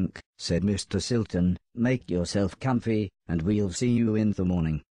think, said Mr. Silton. Make yourself comfy, and we'll see you in the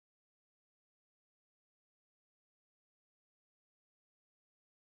morning.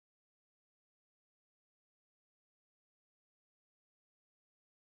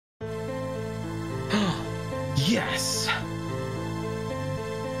 Yes.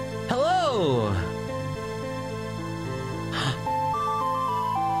 Hello.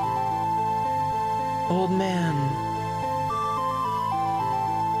 Old man.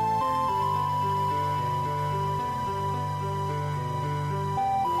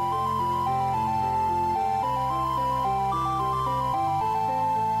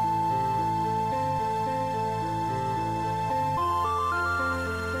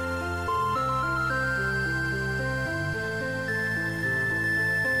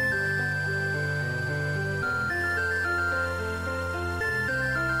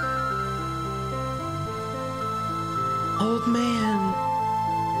 Old man.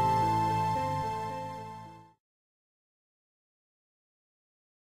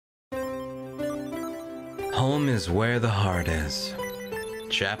 Home is where the heart is.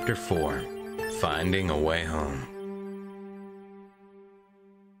 Chapter 4. Finding a Way Home.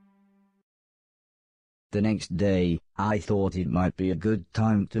 The next day, I thought it might be a good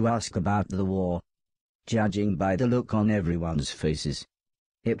time to ask about the war. Judging by the look on everyone's faces,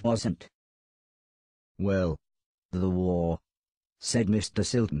 it wasn't. Well, the war, said Mr.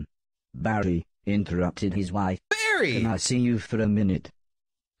 Silton. Barry interrupted his wife. Barry! Can I see you for a minute?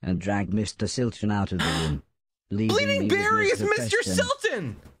 And dragged Mr. Silton out of the room. Bleeding Barry is Mr.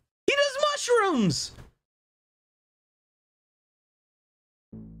 Silton! He does mushrooms!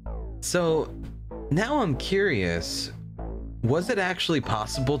 So, now I'm curious. Was it actually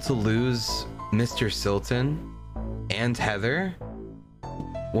possible to lose Mr. Silton and Heather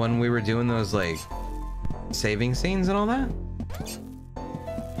when we were doing those, like, saving scenes and all that?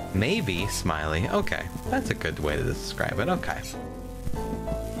 Maybe, Smiley. Okay, that's a good way to describe it. Okay.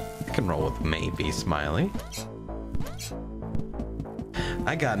 I can roll with maybe, Smiley.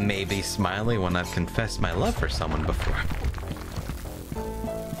 I got maybe Smiley when I've confessed my love for someone before.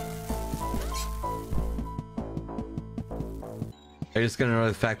 Are you just gonna know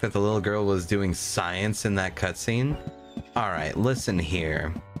the fact that the little girl was doing science in that cutscene? Alright, listen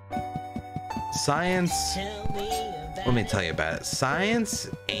here. Science... Let me tell you about it. Science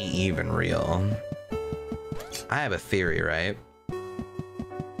ain't even real. I have a theory, right?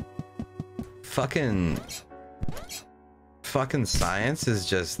 Fucking science is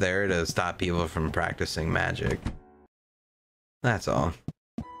just there to stop people from practicing magic. That's all.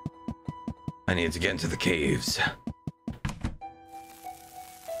 I need to get into the caves.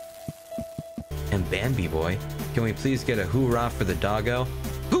 And Bambi boy, can we please get a hoorah for the doggo?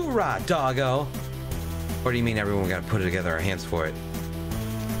 Hoorah, doggo! Or do you mean everyone gotta put it together our hands for it?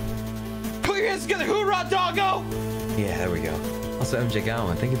 Put your hands together, hoorah, doggo! Yeah, there we go. Also, MJ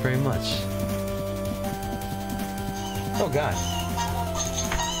Gowan, thank you very much. Oh god.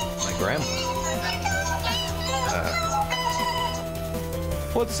 My grandma.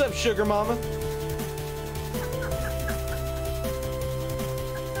 What's up, sugar mama?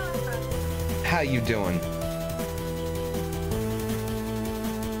 How you doing?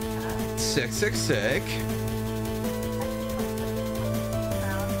 Sick, sick, sick.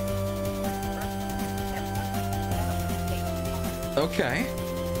 Okay.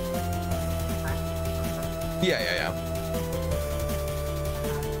 Yeah.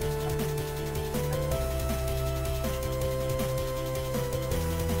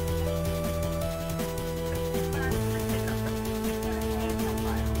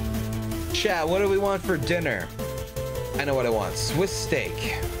 Chat, what do we want for dinner? I know what I want. Swiss steak.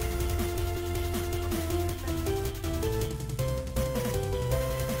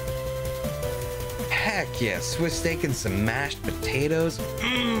 Heck yeah, Swiss steak and some mashed potatoes.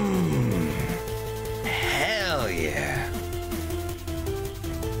 Mmm. Hell yeah.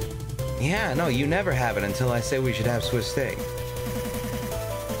 Yeah, no, you never have it until I say we should have Swiss steak.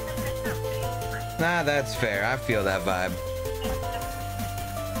 Nah, that's fair. I feel that vibe.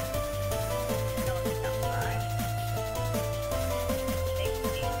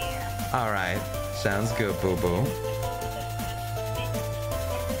 Alright, sounds good, boo-boo.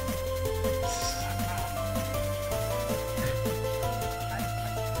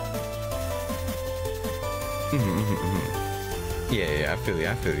 Yeah, I feel you.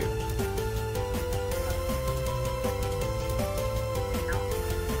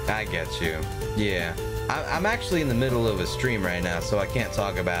 I get you. Yeah. I'm actually in the middle of a stream right now, so I can't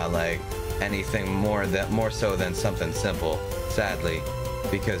talk about, like, anything more so than something simple, sadly.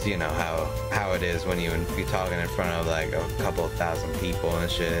 Because you know how it is when you're talking in front of like a couple of thousand people and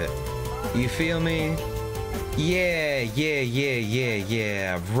shit. You feel me? Yeah.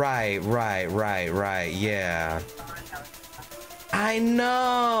 Right. Yeah. I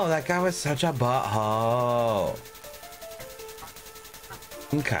know that guy was such a butthole.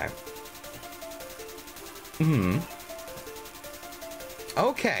 Okay.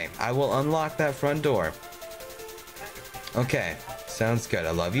 Okay, I will unlock that front door. Okay. Sounds good.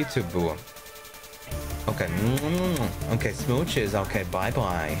 I love you too, boo. Okay. Okay, smooches. Okay,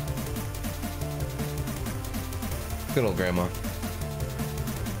 bye-bye. Good old grandma.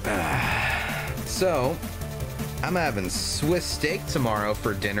 So, I'm having Swiss steak tomorrow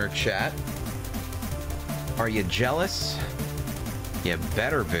for dinner, chat. Are you jealous? You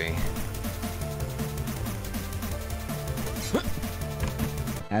better be.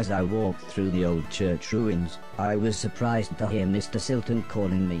 As I walked through the old church ruins, I was surprised to hear Mr. Silton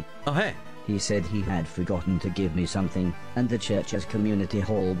calling me. Oh, hey. He said he had forgotten to give me something, and the church's community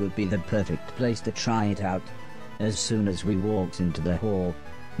hall would be the perfect place to try it out. As soon as we walked into the hall,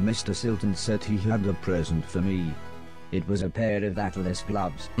 Mr. Silton said he had a present for me. It was a pair of Atlas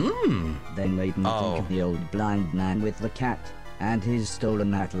gloves. Then made me think of the old blind man with the cat and his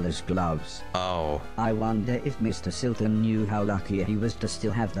stolen Atlas gloves. Oh. I wonder if Mr. Silton knew how lucky he was to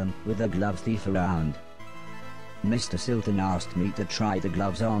still have them with a glove thief around. Mr. Silton asked me to try the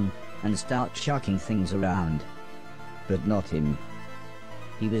gloves on and start chucking things around. But not him.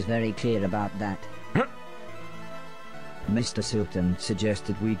 He was very clear about that. Mr. Silton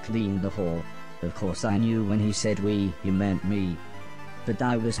suggested we clean the hall. Of course I knew when he said we, he meant me. But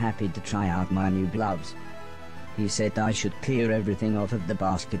I was happy to try out my new gloves. He said I should clear everything off of the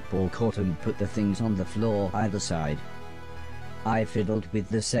basketball court and put the things on the floor either side. I fiddled with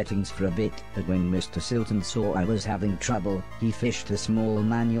the settings for a bit, but when Mr. Silton saw I was having trouble, he fished a small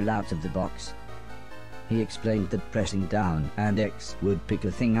manual out of the box. He explained that pressing down and X would pick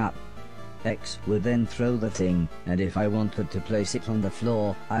a thing up. X would then throw the thing, and if I wanted to place it on the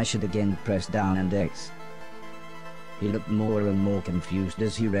floor, I should again press down and X. He looked more and more confused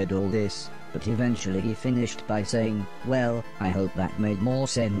as he read all this, but eventually he finished by saying, "Well, I hope that made more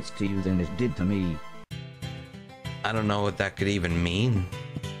sense to you than it did to me." I don't know what that could even mean.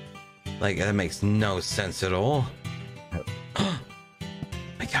 Like, that makes no sense at all.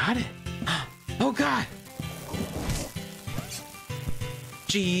 I got it. Oh God.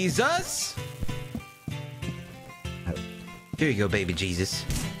 Jesus. Here you go, baby Jesus.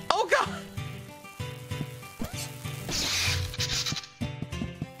 Oh God.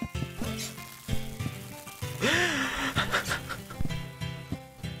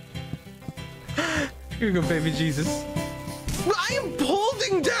 Here you go, baby Jesus. I am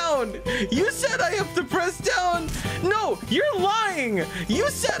holding down. You said I have to press down. No, you're lying. You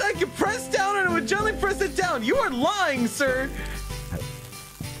said I could press down and it would gently press it down. You are lying, sir.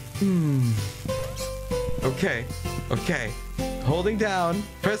 Okay. Okay. Holding down.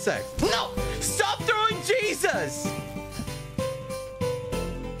 Press X. No! Stop throwing Jesus!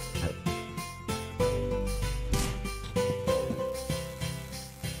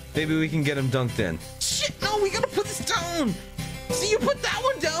 Maybe we can get him dunked in. Shit, no, we gotta put this down! See, you put that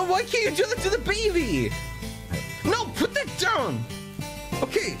one down, why can't you do that to the baby? No, put that down!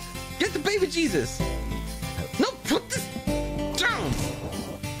 Okay, get the baby Jesus! No, put this down!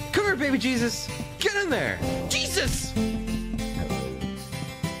 Come here, baby Jesus! Get in there! Jesus!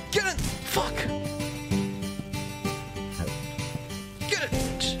 Get in! Fuck! Get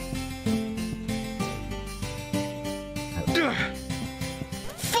it! Ugh.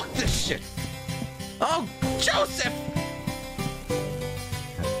 Fuck this shit! Oh, Joseph!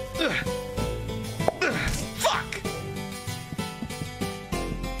 Ugh. Ugh. Fuck!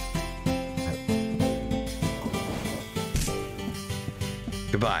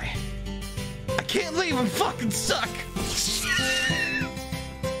 Goodbye. I can't leave him fucking suck!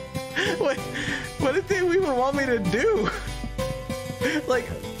 What did they even want me to do? Like,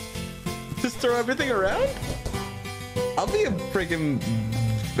 just throw everything around? I'll be a freaking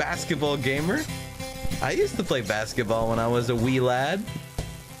basketball gamer. I used to play basketball when I was a wee lad.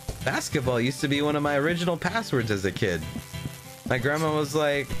 Basketball used to be one of my original passwords as a kid. My grandma was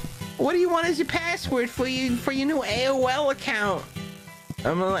like, "What do you want as your password for your new AOL account?"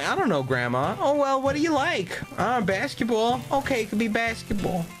 I'm like, "I don't know, Grandma." "Oh, well, what do you like?" Basketball." "Okay, it could be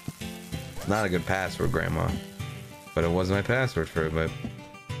basketball." Not a good password, Grandma. But it was my password for it, but...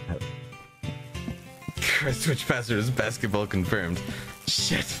 Switch password is basketball confirmed.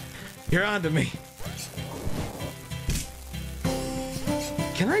 Shit. You're on to me.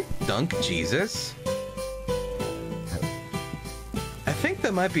 Can I dunk Jesus? I think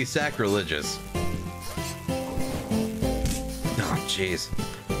that might be sacrilegious. Oh, jeez.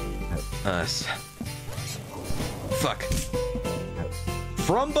 Fuck.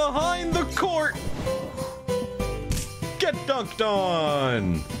 From behind the court! Get dunked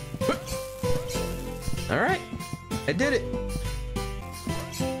on! Alright. I did it.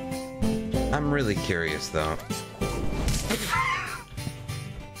 I'm really curious, though.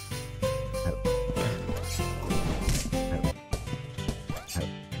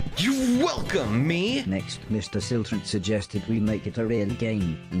 You welcome me! Next, Mr. Silton suggested we make it a real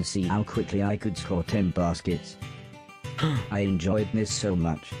game and see how quickly I could score 10 baskets. I enjoyed this so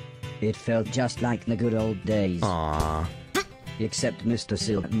much. It felt just like the good old days. Aww. Except Mr.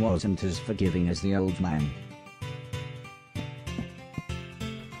 Silton wasn't as forgiving as the old man.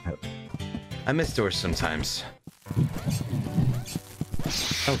 I miss doors sometimes.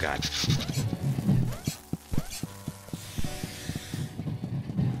 Oh God.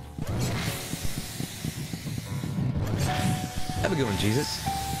 Have a good one, Jesus.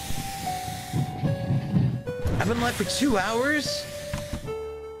 I've been live for 2 hours?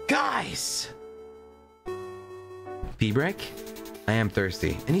 Guys! Pee break? I am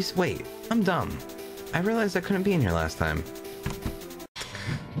thirsty. And he's... Wait, I'm dumb. I realized I couldn't be in here last time.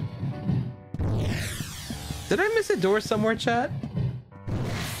 Did I miss a door somewhere, chat?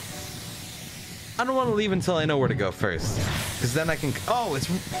 I don't want to leave until I know where to go first. Because then I can... Oh, it's...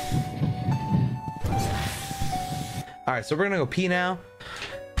 Alright, so we're gonna go pee now.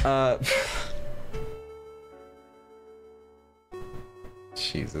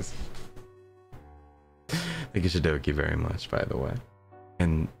 Jesus. Thank you, Shadoki, very much, by the way.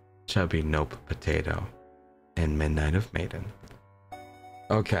 And Chubby Nope Potato. And Midnight of Maiden.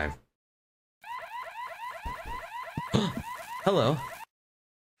 Okay. Hello.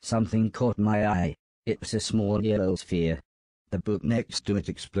 Something caught my eye. It was a small yellow sphere. The book next to it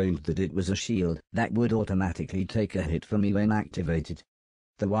explained that it was a shield that would automatically take a hit for me when activated.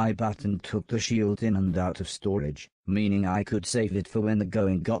 The Y button took the shield in and out of storage, meaning I could save it for when the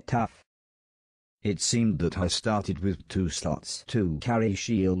going got tough. It seemed that I started with 2 slots to carry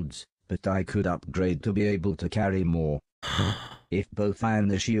shields, but I could upgrade to be able to carry more. If both I and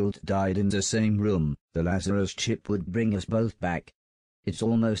the shield died in the same room, the Lazarus chip would bring us both back. It's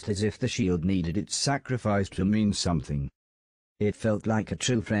almost as if the shield needed its sacrifice to mean something. It felt like a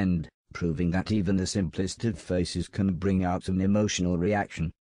true friend, proving that even the simplest of faces can bring out an emotional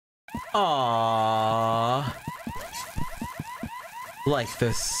reaction. Aww. Like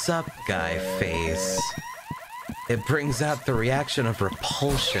the sup guy face. It brings out the reaction of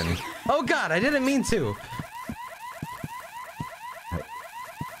repulsion. Oh god, I didn't mean to!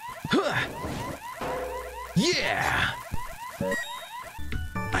 Yeah!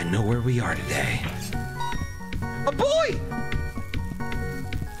 I know where we are today. A boy!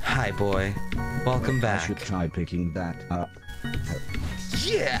 Hi, boy. Welcome back. I should try picking that up.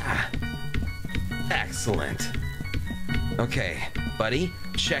 Yeah! Excellent. Okay, buddy,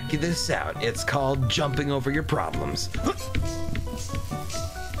 check this out. It's called jumping over your problems.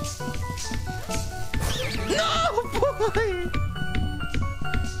 No, boy!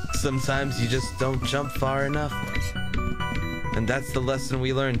 Sometimes you just don't jump far enough. And that's the lesson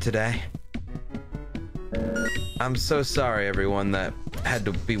we learned today. I'm so sorry, everyone, that had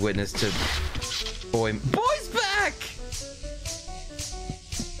to be witness to Boy's back!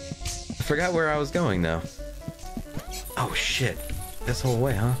 I forgot where I was going, though. Oh, shit. This whole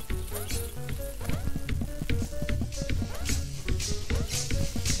way, huh?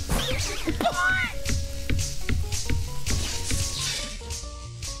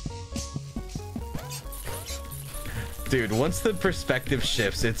 Dude, once the perspective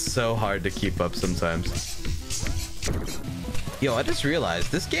shifts, it's so hard to keep up sometimes. Yo, I just realized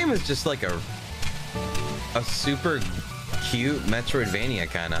this game is just like a super cute Metroidvania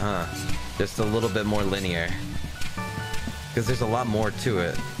kind of, huh? Just a little bit more linear. Because there's a lot more to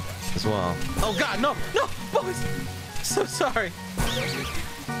it as well. Oh god, no! No! Boys! So sorry.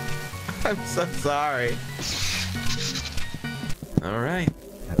 I'm so sorry. Alright.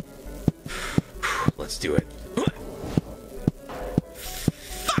 Let's do it.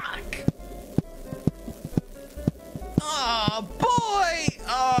 Fuck! Oh, boy!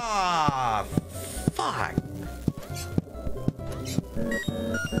 Ah, fuck.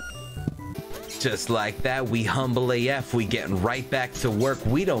 Just like that, we humble AF, we getting right back to work.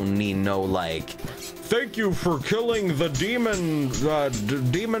 We don't need no, like, thank you for killing the demon,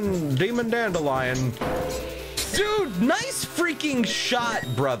 demon dandelion. Dude, nice freaking shot,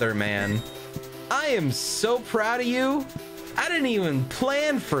 brother, man. I am so proud of you. I didn't even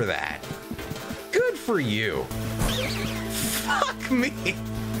plan for that. Good for you. Fuck me.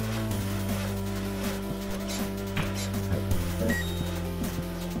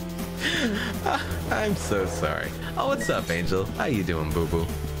 I'm so sorry. Oh, what's up, Angel? How you doing, boo-boo?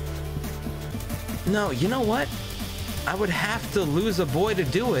 No, you know what? I would have to lose a boy to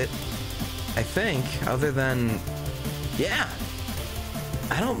do it, I think, other than... Yeah.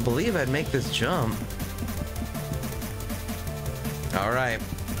 I don't believe I'd make this jump. Alright.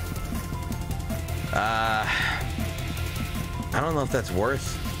 I don't know if that's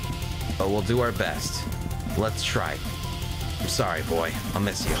worth, but we'll do our best. Let's try. I'm sorry, boy. I'll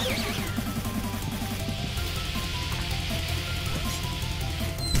miss you.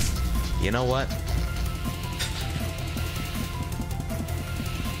 You know what?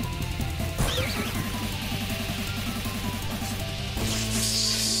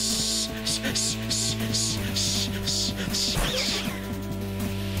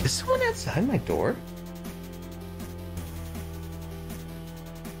 Is someone outside my door?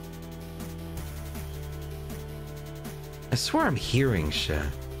 I swear I'm hearing shit.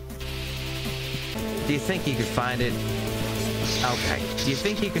 Do you think you could find it? Okay. Do you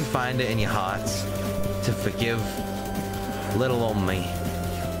think you can find it in your hearts to forgive little old me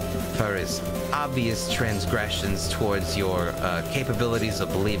for his obvious transgressions towards your capabilities of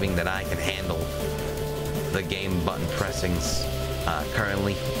believing that I can handle the game button pressings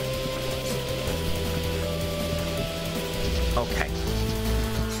currently? Okay.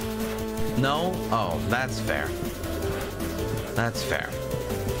 No? Oh, that's fair. That's fair.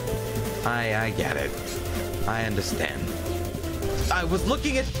 I get it. I understand. I was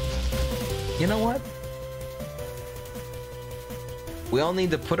looking at... You know what? We all need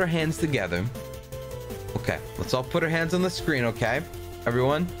to put our hands together. Okay, let's all put our hands on the screen, okay?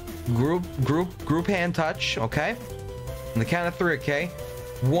 Everyone, group hand touch, okay? On the count of 3, okay?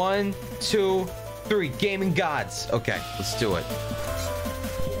 1, 2, 3. Gaming gods. Okay, let's do it.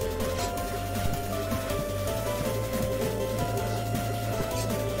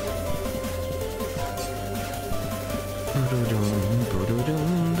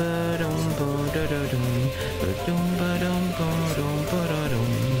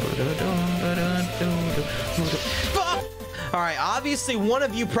 All right, obviously one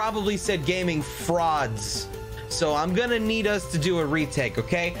of you probably said gaming frauds, so I'm gonna need us to do a retake,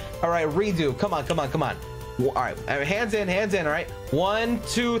 okay? All right, redo. Come on. All right, hands in. All right, 1,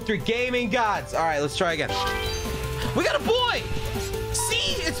 2, 3. Gaming gods. All right, let's try again. We got a boy.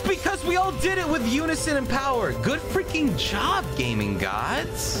 See, it's because we all did it with unison and power. Good freaking job, gaming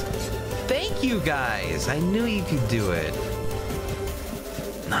gods. Thank you guys. I knew you could do it.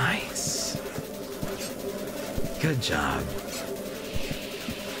 Nice. Good job.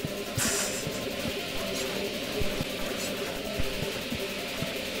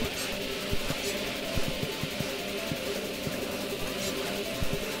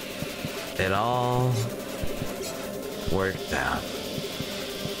 It all worked out.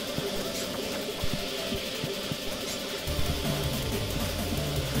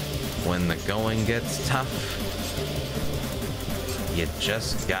 When the going gets tough, you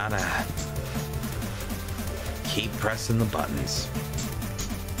just gotta keep pressing the buttons.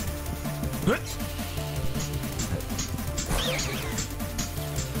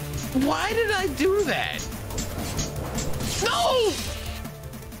 Why did I do that? No!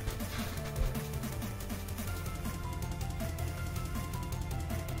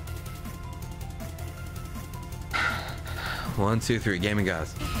 One, two, three, gaming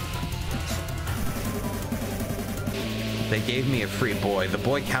gods. They gave me a free boy. The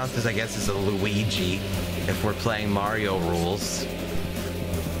boy counts as, I guess, as a Luigi if we're playing Mario rules.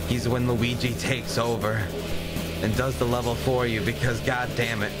 He's when Luigi takes over and does the level for you because, god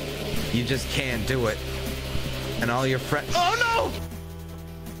damn it, you just can't do it. And all your friends... Oh no!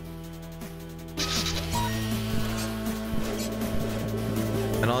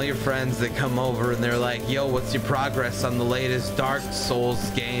 And all your friends that come over and they're like, yo, what's your progress on the latest Dark Souls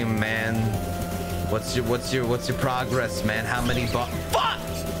game, man? What's your progress, man? How many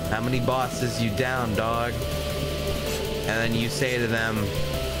How many bosses you down, dog? And then you say to them,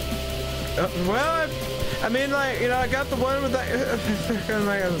 well, I mean, like, you know, I got the one with that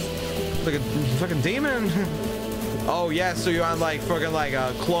like a fucking demon. Oh yeah, so you're on like fucking like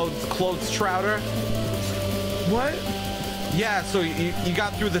a clothes Trouter. What? Yeah, so you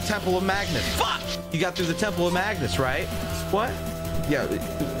got through the Temple of Magnus. Fuck! You got through the Temple of Magnus, right? What? Yeah,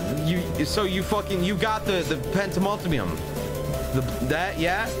 you got the Pentamultium. That,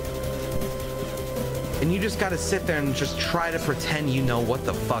 yeah? And you just gotta sit there and just try to pretend you know what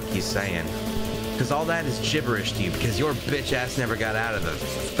the fuck he's saying. Because all that is gibberish to you because your bitch ass never got out of the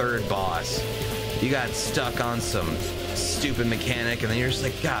third boss. You got stuck on some stupid mechanic and then you're just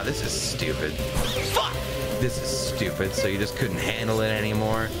like, God, this is stupid. Fuck! This is stupid, so you just couldn't handle it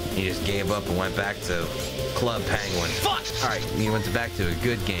anymore. You just gave up and went back to Club Penguin. Fuck! Alright, you went back to a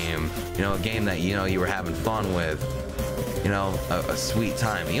good game. You know, a game that you know you were having fun with. You know, a sweet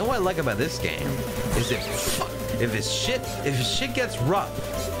time. You know what I like about this game? Is if shit gets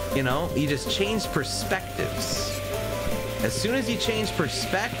rough, you know, you just change perspectives. As soon as you change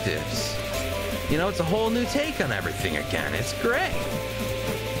perspectives, you know, it's a whole new take on everything again. It's great.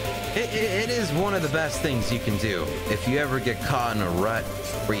 It is one of the best things you can do if you ever get caught in a rut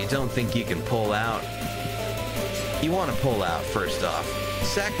where you don't think you can pull out. You want to pull out, first off.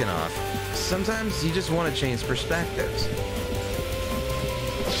 Second off, sometimes you just want to change perspectives.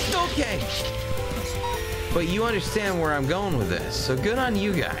 Okay. But you understand where I'm going with this, so good on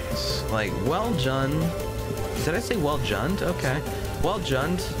you guys. Like, well done. Did I say well done? Okay. Well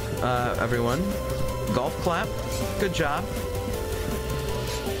done, everyone. Golf clap. Good job.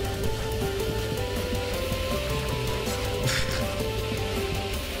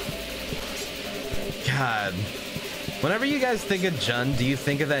 God. Whenever you guys think of Jund, do you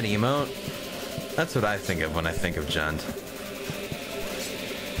think of that emote? That's what I think of when I think of Jund.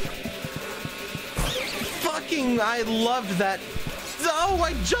 Fucking, I loved that. Oh,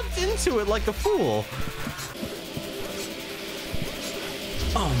 I jumped into it like a fool.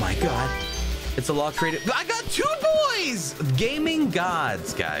 Oh my god. It's a law created. I got 2 boys! Gaming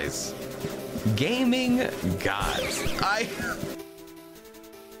gods, guys. Gaming gods.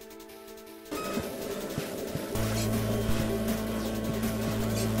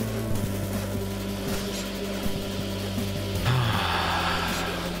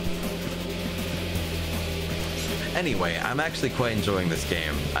 Anyway, I'm actually quite enjoying this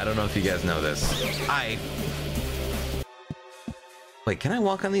game. I don't know if you guys know this. Wait, can I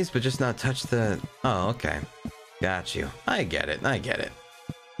walk on these but just not touch the... Oh, okay. Got you. I get it. I get it.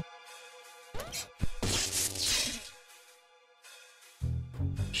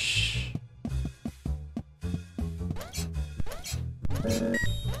 Shh.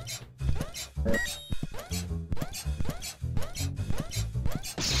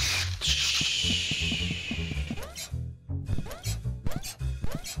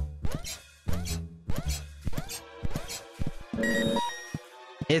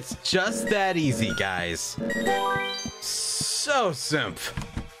 It's just that easy, guys. So simp.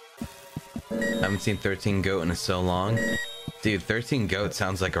 I haven't seen 13 Goat in so long. Dude, 13 Goat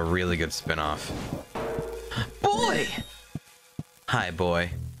sounds like a really good spin-off. Boy! Hi, boy.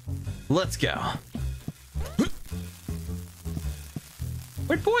 Let's go.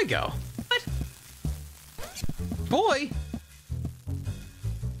 Where'd boy go? What? Boy?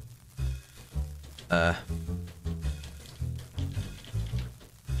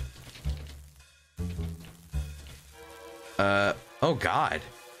 Oh god.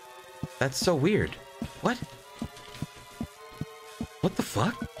 That's so weird. What? What the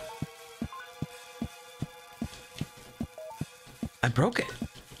fuck? I broke it.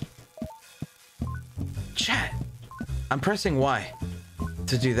 Chat. I'm pressing Y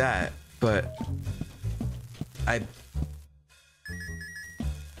to do that, but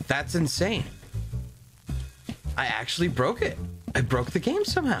that's insane. I actually broke it. I broke the game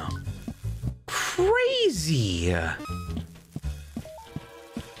somehow. Crazy.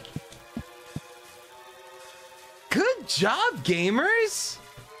 Good job, gamers!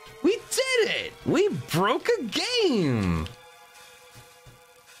 We did it! We broke a game!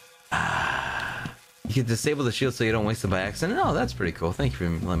 You can disable the shield so you don't waste it by accident. Oh, that's pretty cool. Thank you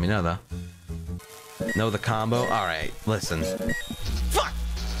for letting me know, though. Know the combo? Alright, listen. Fuck!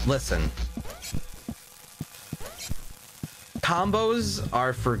 Listen. Combos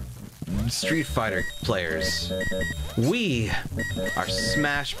are for Street Fighter players. We are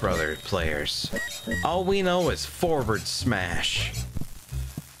Smash Brother players. All we know is forward smash.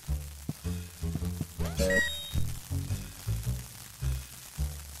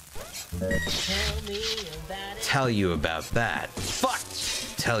 Tell you about that. Fuck!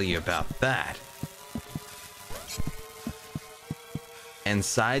 Tell you about that. And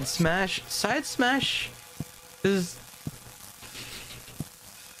side smash? Side smash is...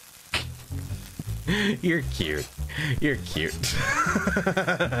 You're cute. You're cute.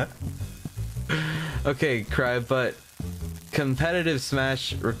 Okay, Cry, but competitive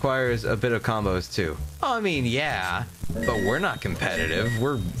Smash requires a bit of combos too. Oh, I mean, yeah, but we're not competitive.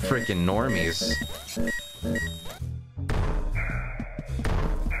 We're freaking normies.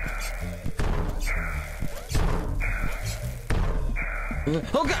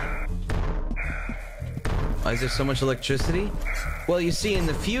 Oh god! Why is there so much electricity? Well, you see, in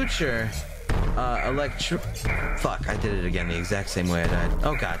the future, Fuck, I did it again the exact same way I died.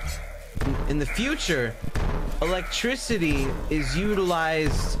 Oh god. In the future, electricity is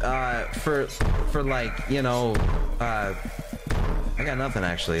utilized, for like, you know, I got nothing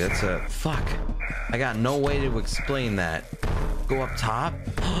actually. That's a... Fuck. I got no way to explain that. Go up top?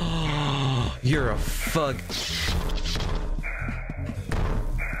 You're a fuck.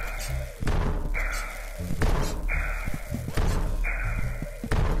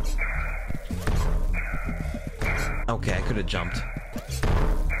 Okay, I could have jumped.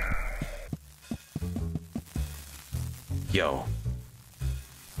 Yo.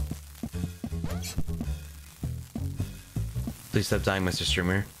 Please stop dying, Mr.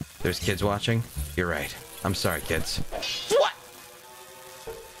 Streamer. There's kids watching. You're right. I'm sorry, kids. What?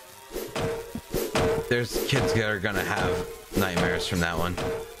 There's kids that are gonna have nightmares from that one.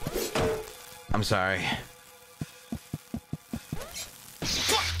 I'm sorry.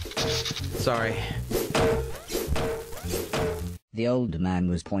 Sorry. The old man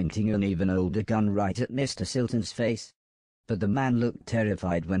was pointing an even older gun right at Mr. Silton's face. But the man looked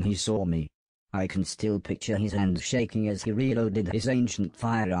terrified when he saw me. I can still picture his hand shaking as he reloaded his ancient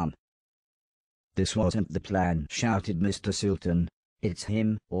firearm. "This wasn't the plan," shouted Mr. Silton. "It's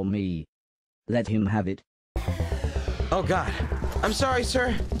him or me. Let him have it." Oh god. I'm sorry,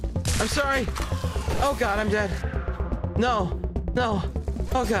 sir. I'm sorry. Oh god, I'm dead. No. No.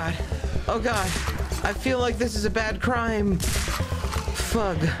 Oh god. Oh god. I feel like this is a bad crime.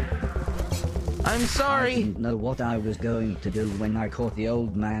 Fug. I'm I sorry. didn't know what I was going to do when I caught the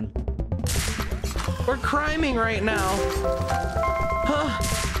old man. We're criming right now.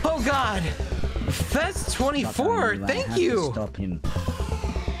 Huh? Oh God. Fest But 24. I knew I Thank had to you. stop him.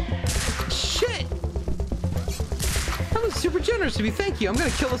 Shit. That was super generous of you. Thank you. I'm gonna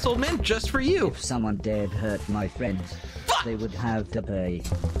kill this old man just for you. If someone dared hurt my friends, they would have to pay.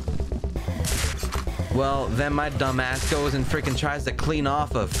 Well, then my dumbass goes and freaking tries to clean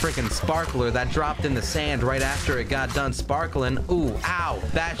off a freaking sparkler that dropped in the sand right after it got done sparkling. Ooh, ow.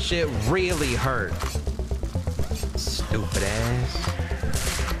 That shit really hurt. Stupid ass.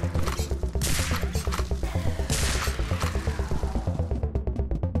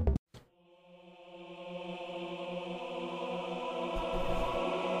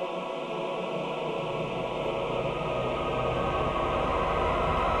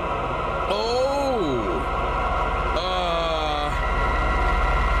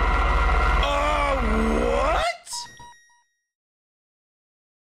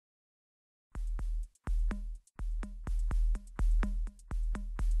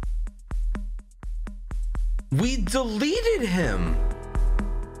 We deleted him.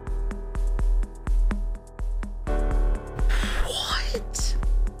 What?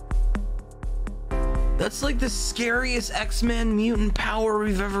 That's like the scariest X-Men mutant power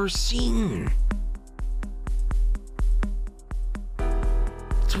we've ever seen.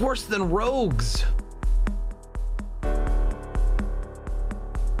 It's worse than rogues.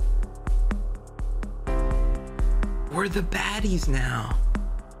 We're the baddies now.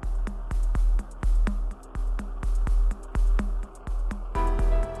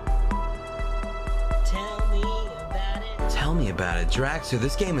 Tell me about it. Draxter,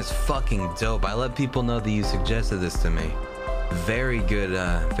 this game is fucking dope. I let people know that you suggested this to me. Very good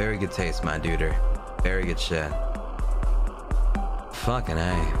taste, my duder. Very good shit. Fucking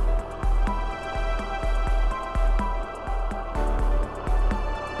A.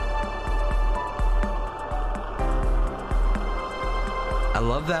 I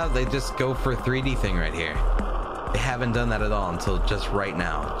love that they just go for a 3D thing right here. They haven't done that at all until just right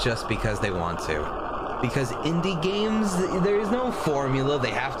now, just because they want to. Because indie games, there is no formula they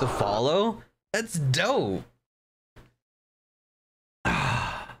have to follow. That's dope.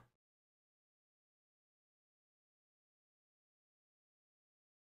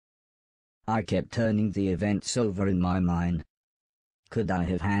 I kept turning the events over in my mind. Could I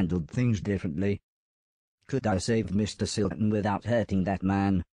have handled things differently? Could I save Mr. Silton without hurting that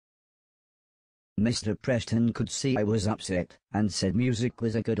man? Mr. Preston could see I was upset, and said music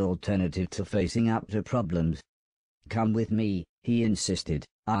was a good alternative to facing up to problems. Come with me, he insisted.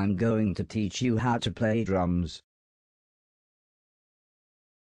 I'm going to teach you how to play drums.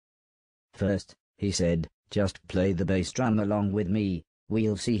 First, he said, just play the bass drum along with me.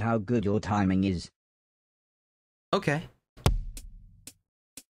 We'll see how good your timing is. Okay.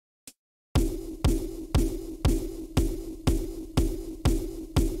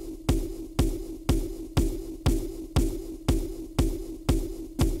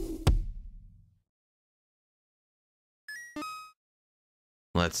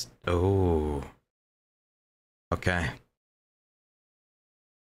 Oh. Okay.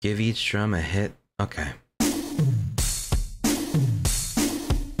 Give each drum a hit. Okay.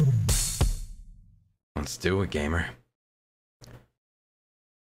 Let's do it, gamer.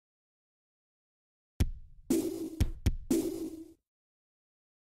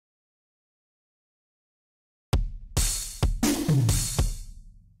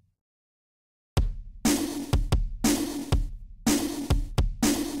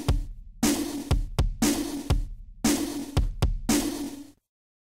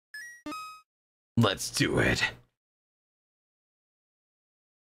 Let's do it.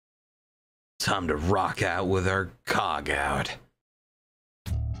 Time to rock out with our cog out.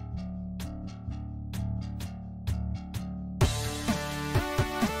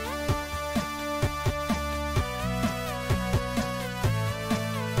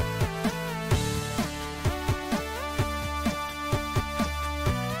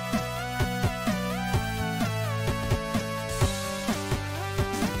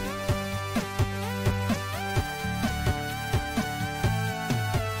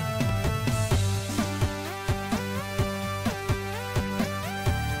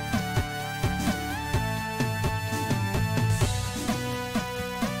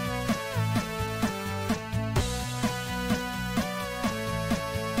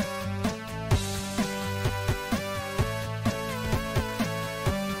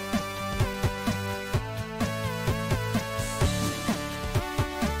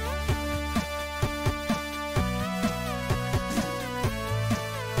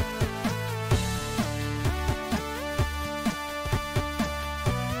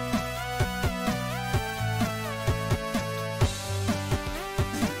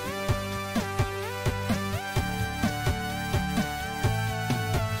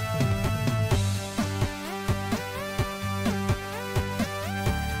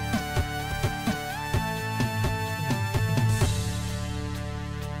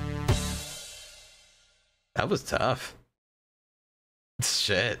 That was tough.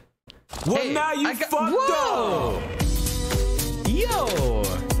 Shit. Well, Hey, now you I got- fucked Whoa! up. Yo!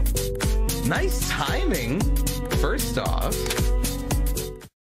 Nice timing. First off.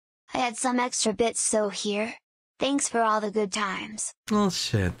 I had some extra bits, so here. Thanks for all the good times. Well,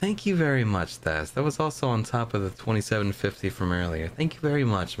 shit. Thank you very much, Thas. That was also on top of the 2750 from earlier. Thank you very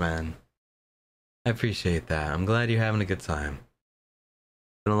much, man. I appreciate that. I'm glad you're having a good time.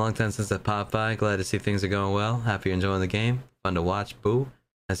 Been a long time since I popped by. Glad to see things are going well. Happy you're enjoying the game. Fun to watch, boo.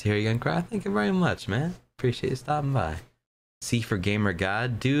 Nice to hear you again, cry. Thank you very much, man. Appreciate you stopping by. C for Gamer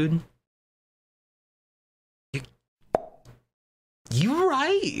God, dude. You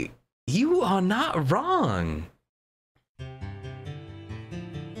right. You are not wrong.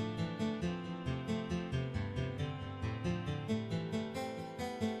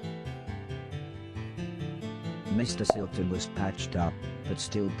 Mr. Silton was patched up, but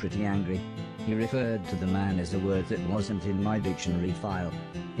still pretty angry. He referred to the man as a word that wasn't in my dictionary file.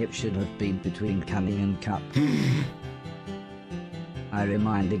 It should have been between cunning and cup. I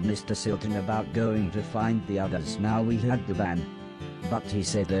reminded Mr. Silton about going to find the others now we had the van. But he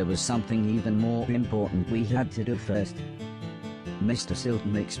said there was something even more important we had to do first. Mr.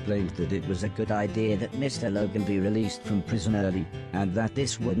 Silton explained that it was a good idea that Mr. Logan be released from prison early, and that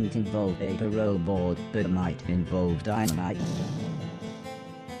this wouldn't involve a parole board, but might involve dynamite.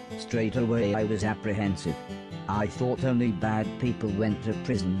 Straight away I was apprehensive. I thought only bad people went to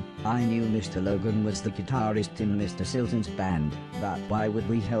prison. I knew Mr. Logan was the guitarist in Mr. Silton's band, but why would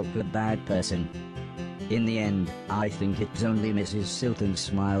we help a bad person? In the end, I think it's only Mrs. Silton's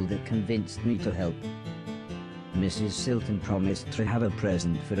smile that convinced me to help. Mrs. Silton promised to have a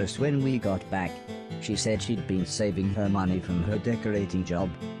present for us when we got back. She said she'd been saving her money from her decorating job.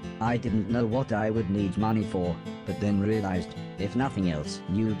 I didn't know what I would need money for, but then realized, if nothing else,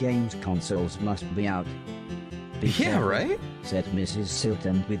 new games consoles must be out. Be Yeah, careful, right? said Mrs.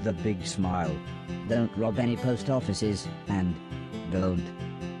 Silton with a big smile. Don't rob any post offices, and don't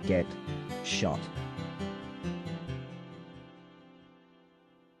get shot.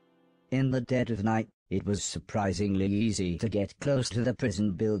 In the dead of night, it was surprisingly easy to get close to the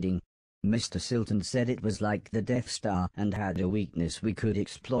prison building. Mr. Silton said it was like the Death Star and had a weakness we could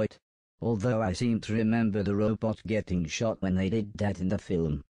exploit. Although I seem to remember the robot getting shot when they did that in the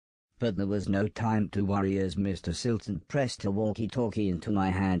film. But there was no time to worry as Mr. Silton pressed a walkie-talkie into my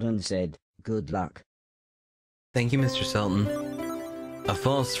hand and said, "Good luck." Thank you, Mr. Sultan. A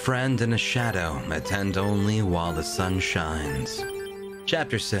false friend and a shadow attend only while the sun shines.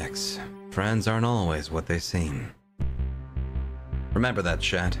 Chapter 6. Friends aren't always what they seem. Remember that,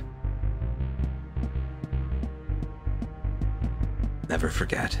 chat. Never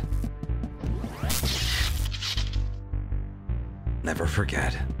forget. Never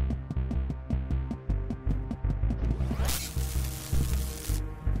forget.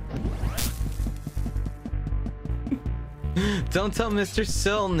 Don't tell Mr.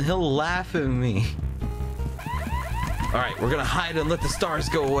 Silton, he'll laugh at me. Alright, we're gonna hide and let the stars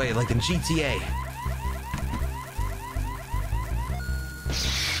go away like in GTA.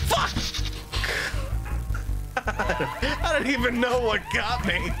 Fuck! I don't even know what got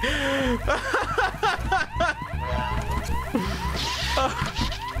me.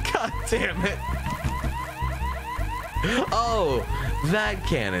 Oh, God damn it. Oh, that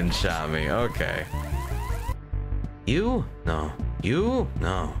cannon shot me. Okay. You? No. You?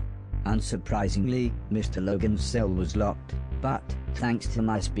 No. Unsurprisingly, Mr. Logan's cell was locked, but, thanks to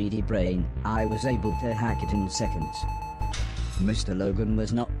my speedy brain, I was able to hack it in seconds. Mr. Logan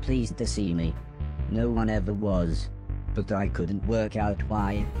was not pleased to see me. No one ever was. But I couldn't work out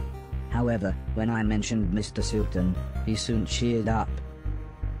why. However, when I mentioned Mr. Silton, he soon cheered up.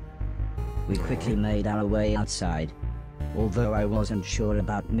 We quickly made our way outside. Although I wasn't sure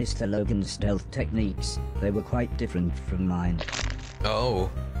about Mr. Logan's stealth techniques, they were quite different from mine. Oh.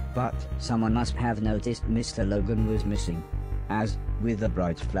 But someone must have noticed Mr. Logan was missing, as, with a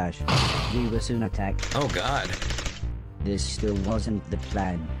bright flash, we were soon attacked. Oh God. This still wasn't the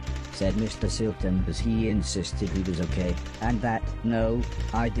plan, said Mr. Silton as he insisted he was okay, and that, no,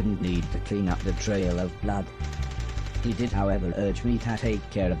 I didn't need to clean up the trail of blood. He did, however, urge me to take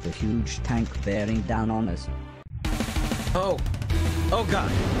care of the huge tank bearing down on us. Oh. Oh God.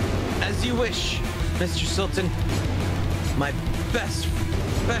 As you wish, Mr. Silton. My best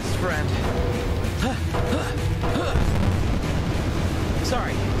friend.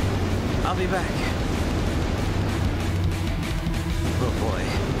 Sorry. I'll be back. Oh boy.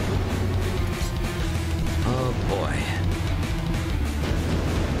 Oh boy.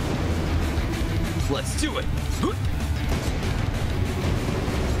 Let's do it.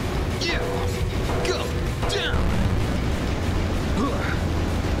 Yeah. Go.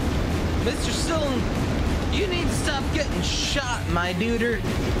 Silton, you need to stop getting shot, my duder.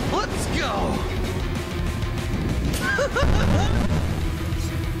 Let's go.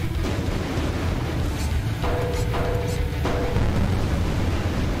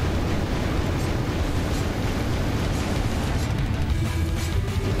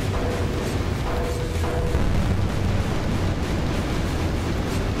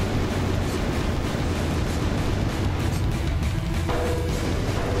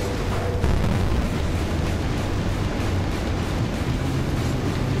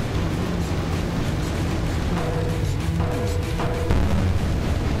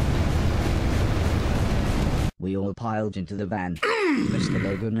 We all piled into the van. Mr.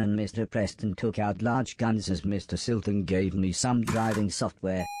 Logan and Mr. Preston took out large guns as Mr. Silton gave me some driving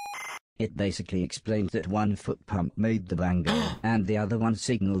software. It basically explained that one foot pump made the van go, and the other one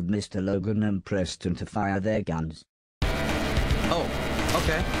signaled Mr. Logan and Preston to fire their guns. Oh,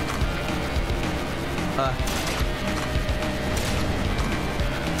 okay.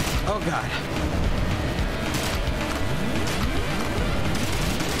 Oh God.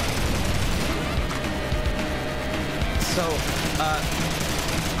 So,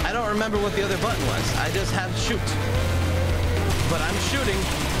 I don't remember what the other button was. I just have shoot. But I'm shooting.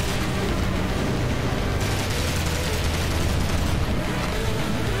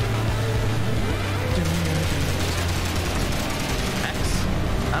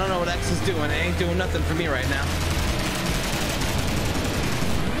 X? I don't know what X is doing. It ain't doing nothing for me right now.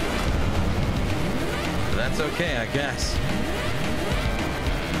 But that's okay, I guess.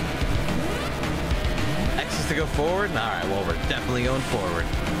 X is to go forward? Alright, well, we're definitely going forward.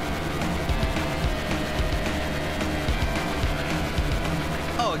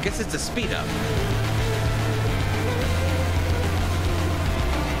 Oh, I guess it's a speed up.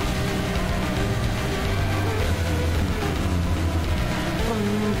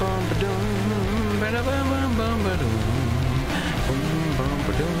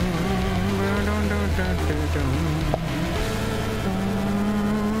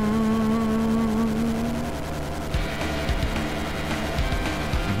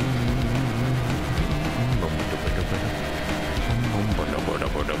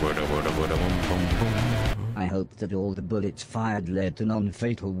 I hoped that all the bullets fired led to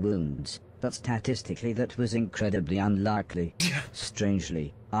non-fatal wounds, but statistically that was incredibly unlikely.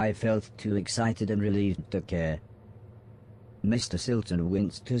 Strangely, I felt too excited and relieved to care. Mr. Silton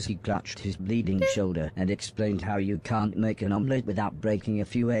winced as he clutched his bleeding shoulder and explained how you can't make an omelette without breaking a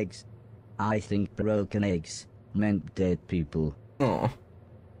few eggs. I think broken eggs meant dead people. Oh.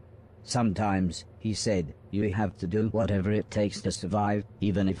 Sometimes, he said, you have to do whatever it takes to survive,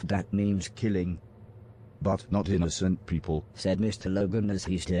 even if that means killing. But not innocent people, said Mr. Logan as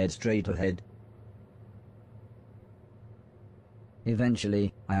he stared straight ahead.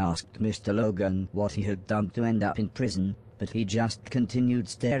 Eventually, I asked Mr. Logan what he had done to end up in prison, but he just continued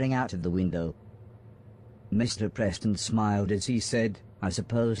staring out of the window. Mr. Preston smiled as he said, I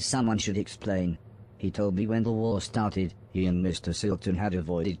suppose someone should explain. He told me when the war started, he and Mr. Silton had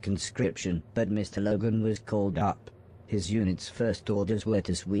avoided conscription, but Mr. Logan was called up. His unit's first orders were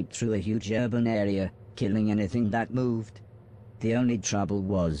to sweep through a huge urban area, killing anything that moved. The only trouble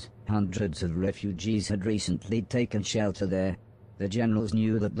was, hundreds of refugees had recently taken shelter there. The generals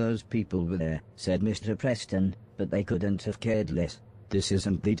knew that those people were there, said Mr. Preston, but they couldn't have cared less. This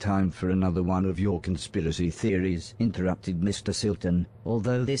isn't the time for another one of your conspiracy theories, interrupted Mr. Silton.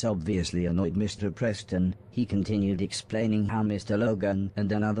 Although this obviously annoyed Mr. Preston, he continued explaining how Mr. Logan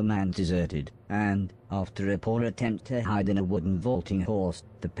and another man deserted, and, after a poor attempt to hide in a wooden vaulting horse,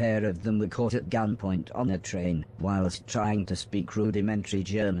 the pair of them were caught at gunpoint on a train, whilst trying to speak rudimentary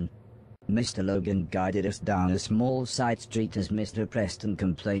German. Mr. Logan guided us down a small side street as Mr. Preston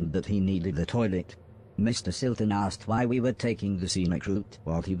complained that he needed the toilet. Mr. Silton asked why we were taking the scenic route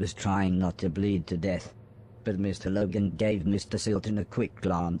while he was trying not to bleed to death. But Mr. Logan gave Mr. Silton a quick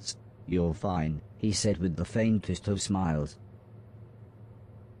glance. You're fine, he said with the faintest of smiles.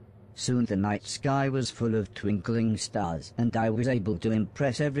 Soon the night sky was full of twinkling stars, and I was able to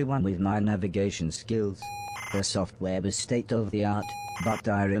impress everyone with my navigation skills. The software was state-of-the-art, but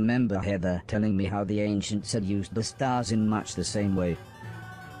I remember Heather telling me how the ancients had used the stars in much the same way.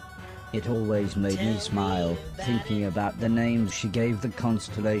 It always made me smile, thinking about the names she gave the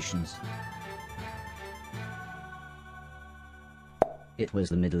constellations. It was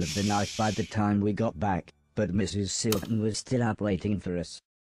the middle of the night by the time we got back, but Mrs. Silton was still up waiting for us.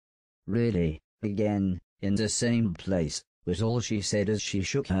 Really, again, in the same place, was all she said as she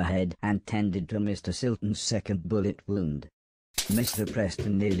shook her head and tended to Mr. Silton's second bullet wound. Mr.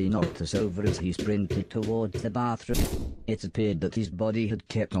 Preston nearly knocked us over as he sprinted towards the bathroom. It appeared that his body had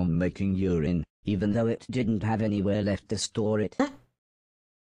kept on making urine, even though it didn't have anywhere left to store it.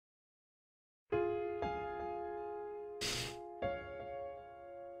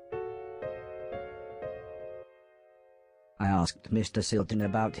 I asked Mr. Silton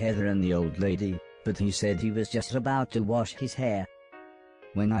about Heather and the old lady, but he said he was just about to wash his hair.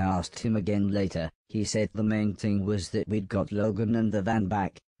 When I asked him again later, he said the main thing was that we'd got Logan and the van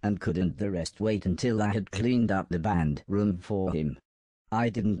back, and couldn't the rest wait until I had cleaned up the band room for him. I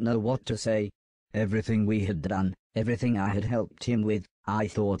didn't know what to say. Everything we had done, everything I had helped him with, I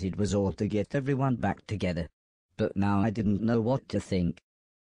thought it was all to get everyone back together. But now I didn't know what to think.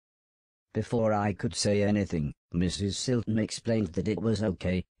 Before I could say anything, Mrs. Silton explained that it was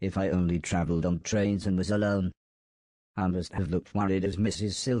okay if I only travelled on trains and was alone. I must have looked worried as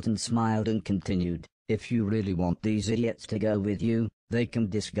Mrs. Silton smiled and continued, "If you really want these idiots to go with you, they can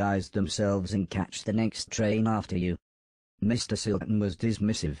disguise themselves and catch the next train after you." Mr. Silton was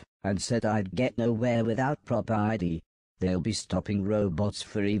dismissive, and said I'd get nowhere without proper ID. "They'll be stopping robots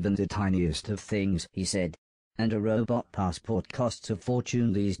for even the tiniest of things," he said. "And a robot passport costs a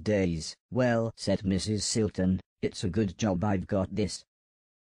fortune these days." "Well," said Mrs. Silton, "it's a good job I've got this."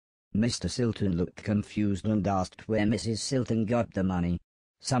 Mr. Silton looked confused and asked where Mrs. Silton got the money.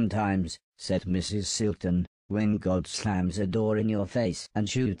 "Sometimes," said Mrs. Silton, "when God slams a door in your face and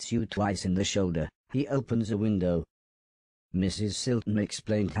shoots you twice in the shoulder, he opens a window." Mrs. Silton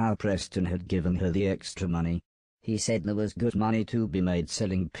explained how Preston had given her the extra money. He said there was good money to be made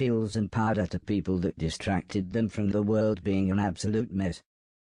selling pills and powder to people that distracted them from the world being an absolute mess.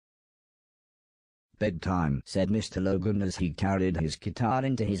 "Bedtime," said Mr. Logan as he carried his guitar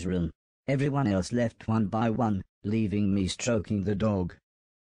into his room. Everyone else left one by one, leaving me stroking the dog.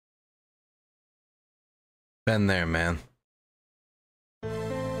 Been there, man.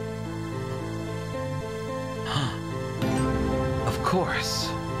 Of course.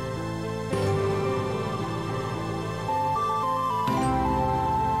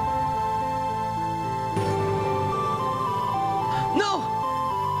 No!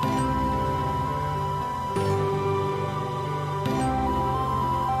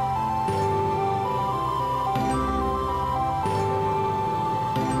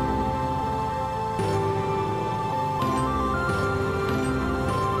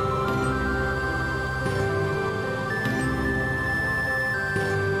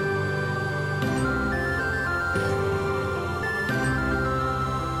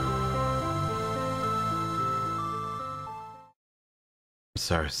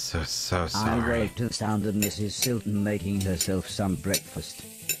 So sorry. I woke to the sound of Mrs. Silton making herself some breakfast.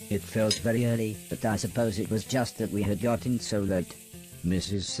 It felt very early, but I suppose it was just that we had gotten so late.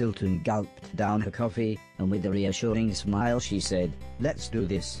 Mrs. Silton gulped down her coffee, and with a reassuring smile she said, "Let's do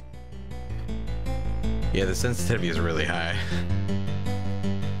this." Yeah, the sensitivity is really high.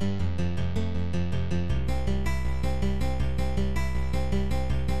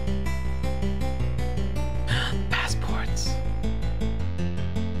 Passports.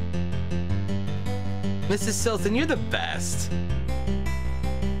 Mrs. Silton, you're the best.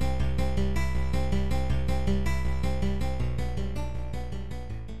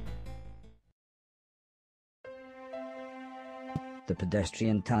 The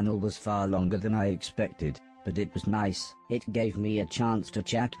pedestrian tunnel was far longer than I expected, but it was nice. It gave me a chance to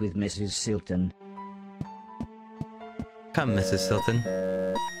chat with Mrs. Silton. Come, Mrs. Silton,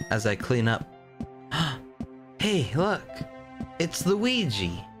 as I clean up. Hey, look! It's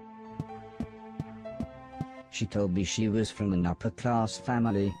Luigi! She told me she was from an upper-class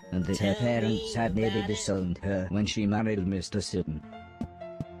family, and that her parents had nearly disowned her when she married Mr. Silton.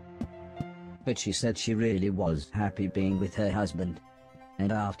 But she said she really was happy being with her husband.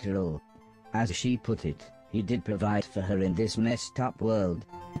 And after all, as she put it, he did provide for her in this messed-up world.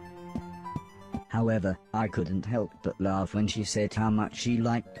 However, I couldn't help but laugh when she said how much she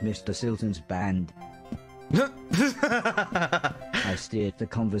liked Mr. Silton's band. I steered the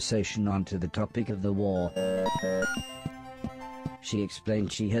conversation onto the topic of the war. She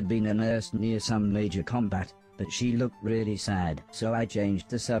explained she had been a nurse near some major combat, but she looked really sad, so I changed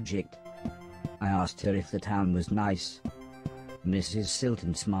the subject. I asked her if the town was nice. Mrs.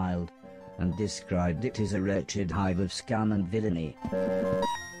 Silton smiled, and described it as a wretched hive of scum and villainy.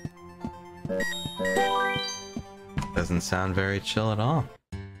 Doesn't sound very chill at all.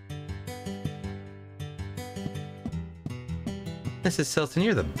 Mrs. Silton,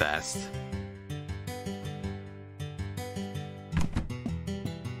 you're the best.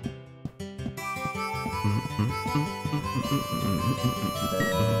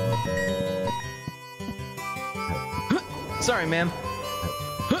 Sorry, ma'am.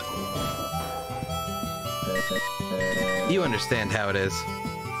 You understand how it is.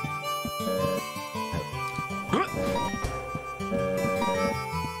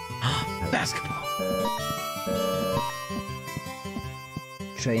 Basketball.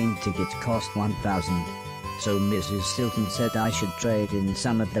 Train tickets cost 1,000. So Mrs. Stilton said I should trade in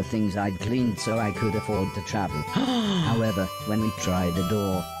some of the things I'd cleaned so I could afford to travel. However, when we tried the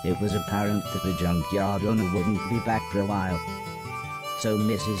door, it was apparent that the junkyard owner wouldn't be back for a while. So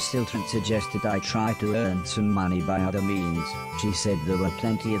Mrs. Stilton suggested I try to earn some money by other means. She said there were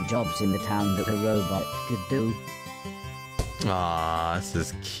plenty of jobs in the town that a robot could do. Aw, this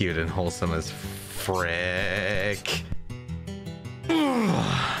is cute and wholesome as frick.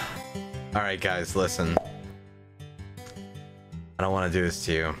 Alright guys, listen. I don't want to do this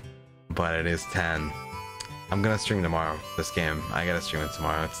to you, but it is 10. I'm gonna stream tomorrow, this game. I gotta stream it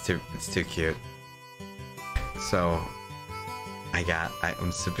tomorrow. It's too cute. So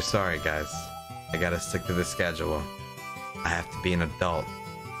I'm super sorry guys. I gotta stick to the schedule. I have to be an adult.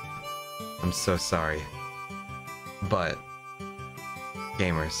 I'm so sorry. But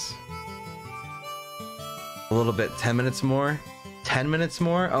gamers, a little bit, 10 minutes more? 10 minutes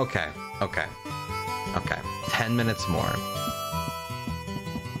more? Okay. 10 minutes more.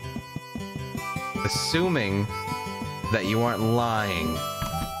 Assuming that you aren't lying.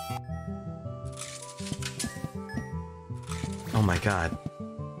 Oh my god.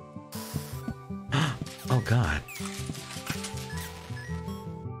 Oh god.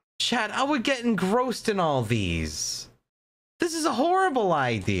 Chat, I would get engrossed in all these. This is a horrible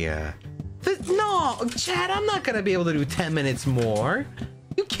idea. No, Chad, I'm not gonna be able to do 10 minutes more.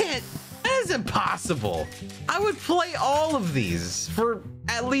 You can't. That is impossible. I would play all of these for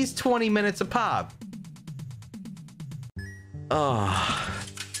at least 20 minutes a pop. Oh.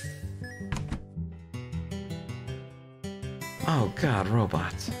 Oh god,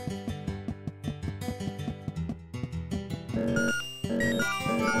 robots.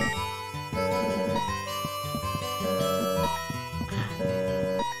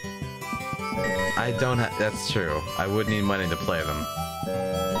 I don't have. That's true. I would need money to play them.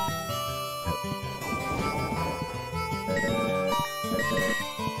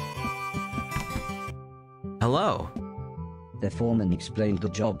 Hello. The foreman explained the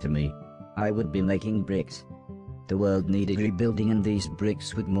job to me. I would be making bricks. The world needed rebuilding and these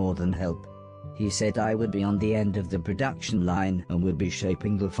bricks would more than help. He said I would be on the end of the production line and would be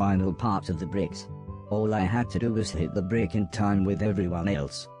shaping the final part of the bricks. All I had to do was hit the brick in time with everyone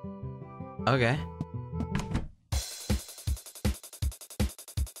else. Okay.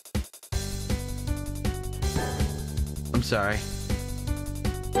 I'm sorry.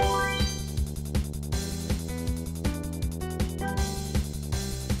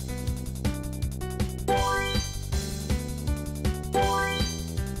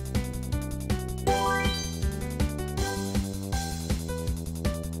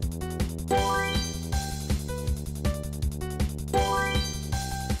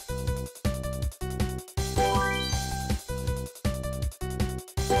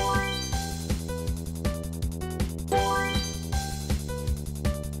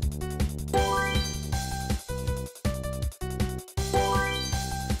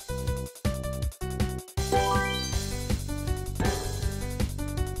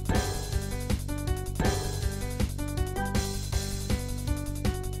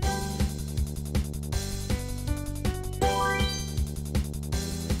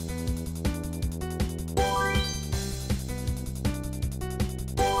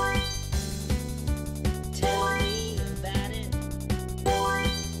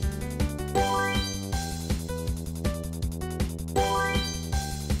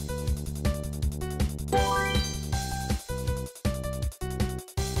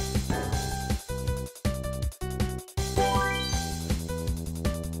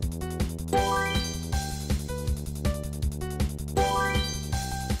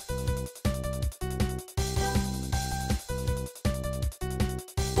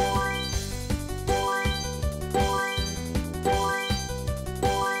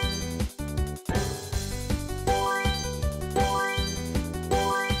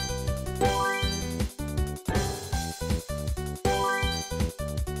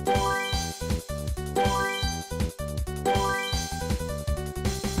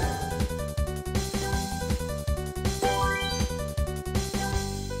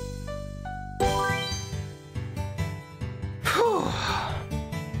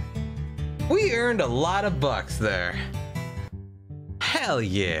 We earned a lot of bucks there. Hell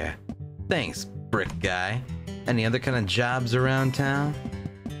yeah. Thanks, brick guy. Any other kind of jobs around town?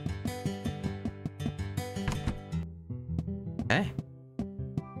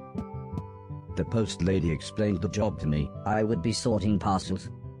 The post lady explained the job to me. I would be sorting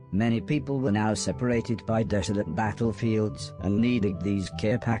parcels. Many people were now separated by desolate battlefields and needed these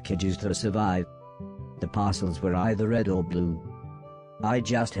care packages to survive. The parcels were either red or blue. I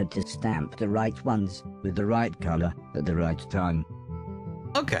just had to stamp the right ones with the right color at the right time.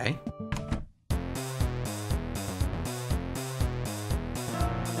 Okay.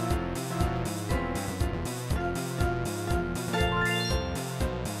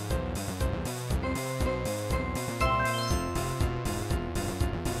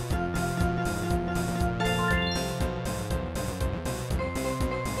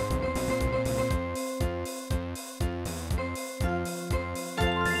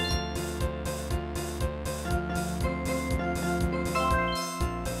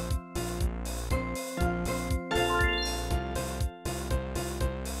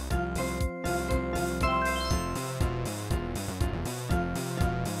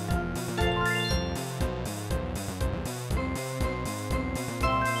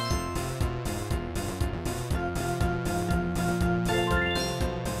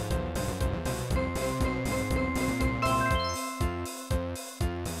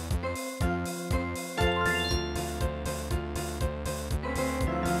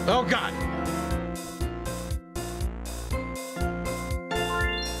 Oh God!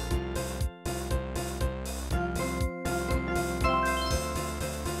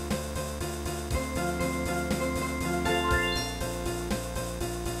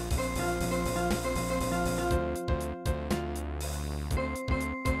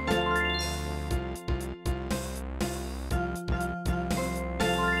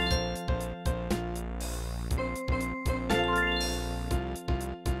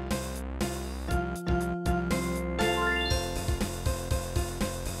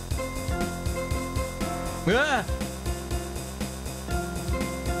 Ah!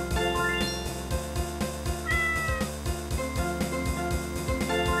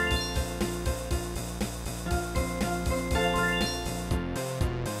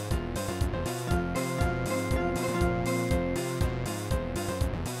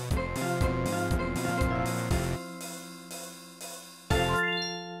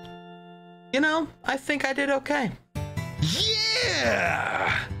 You know, I think I did okay.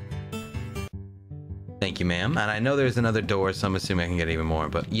 Yeah! Thank you, ma'am. And I know there's another door, so I'm assuming I can get even more,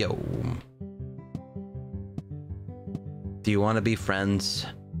 but yo. Do you want to be friends?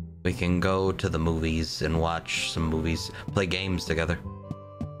 We can go to the movies and watch some movies, play games together.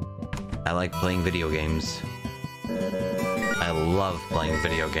 I like playing video games. I love playing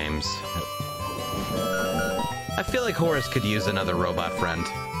video games. I feel like Horace could use another robot friend.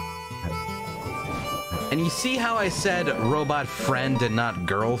 And you see how I said robot friend and not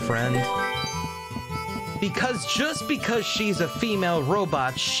girlfriend? Because just because she's a female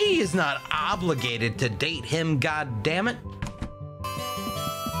robot, she is not obligated to date him, goddammit.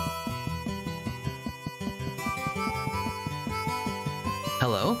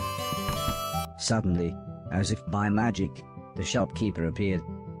 Hello? Suddenly, as if by magic, the shopkeeper appeared.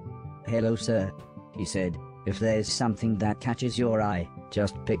 "Hello, sir," he said. "If there's something that catches your eye,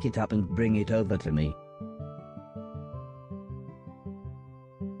 just pick it up and bring it over to me."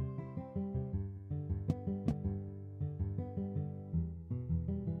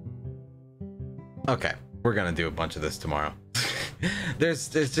 Okay, we're gonna do a bunch of this tomorrow. There's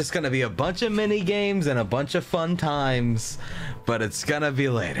just gonna be a bunch of mini games and a bunch of fun times, but it's gonna be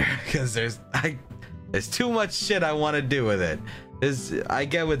later because there's too much shit I want to do with it. I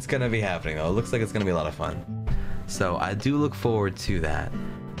get what's gonna be happening though. It looks like it's gonna be a lot of fun, so I do look forward to that.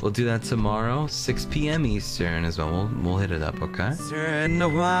 We'll do that tomorrow, 6 p.m. Eastern as well. We'll hit it up, okay?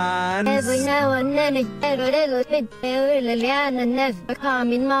 Every now and then I get a little bit and never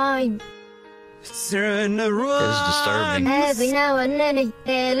come in mind. It's disturbing. Every now and then I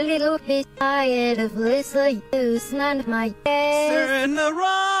get a little bit tired of listening to none of my cares.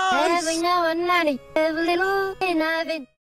 Every now and then I get a little and I've been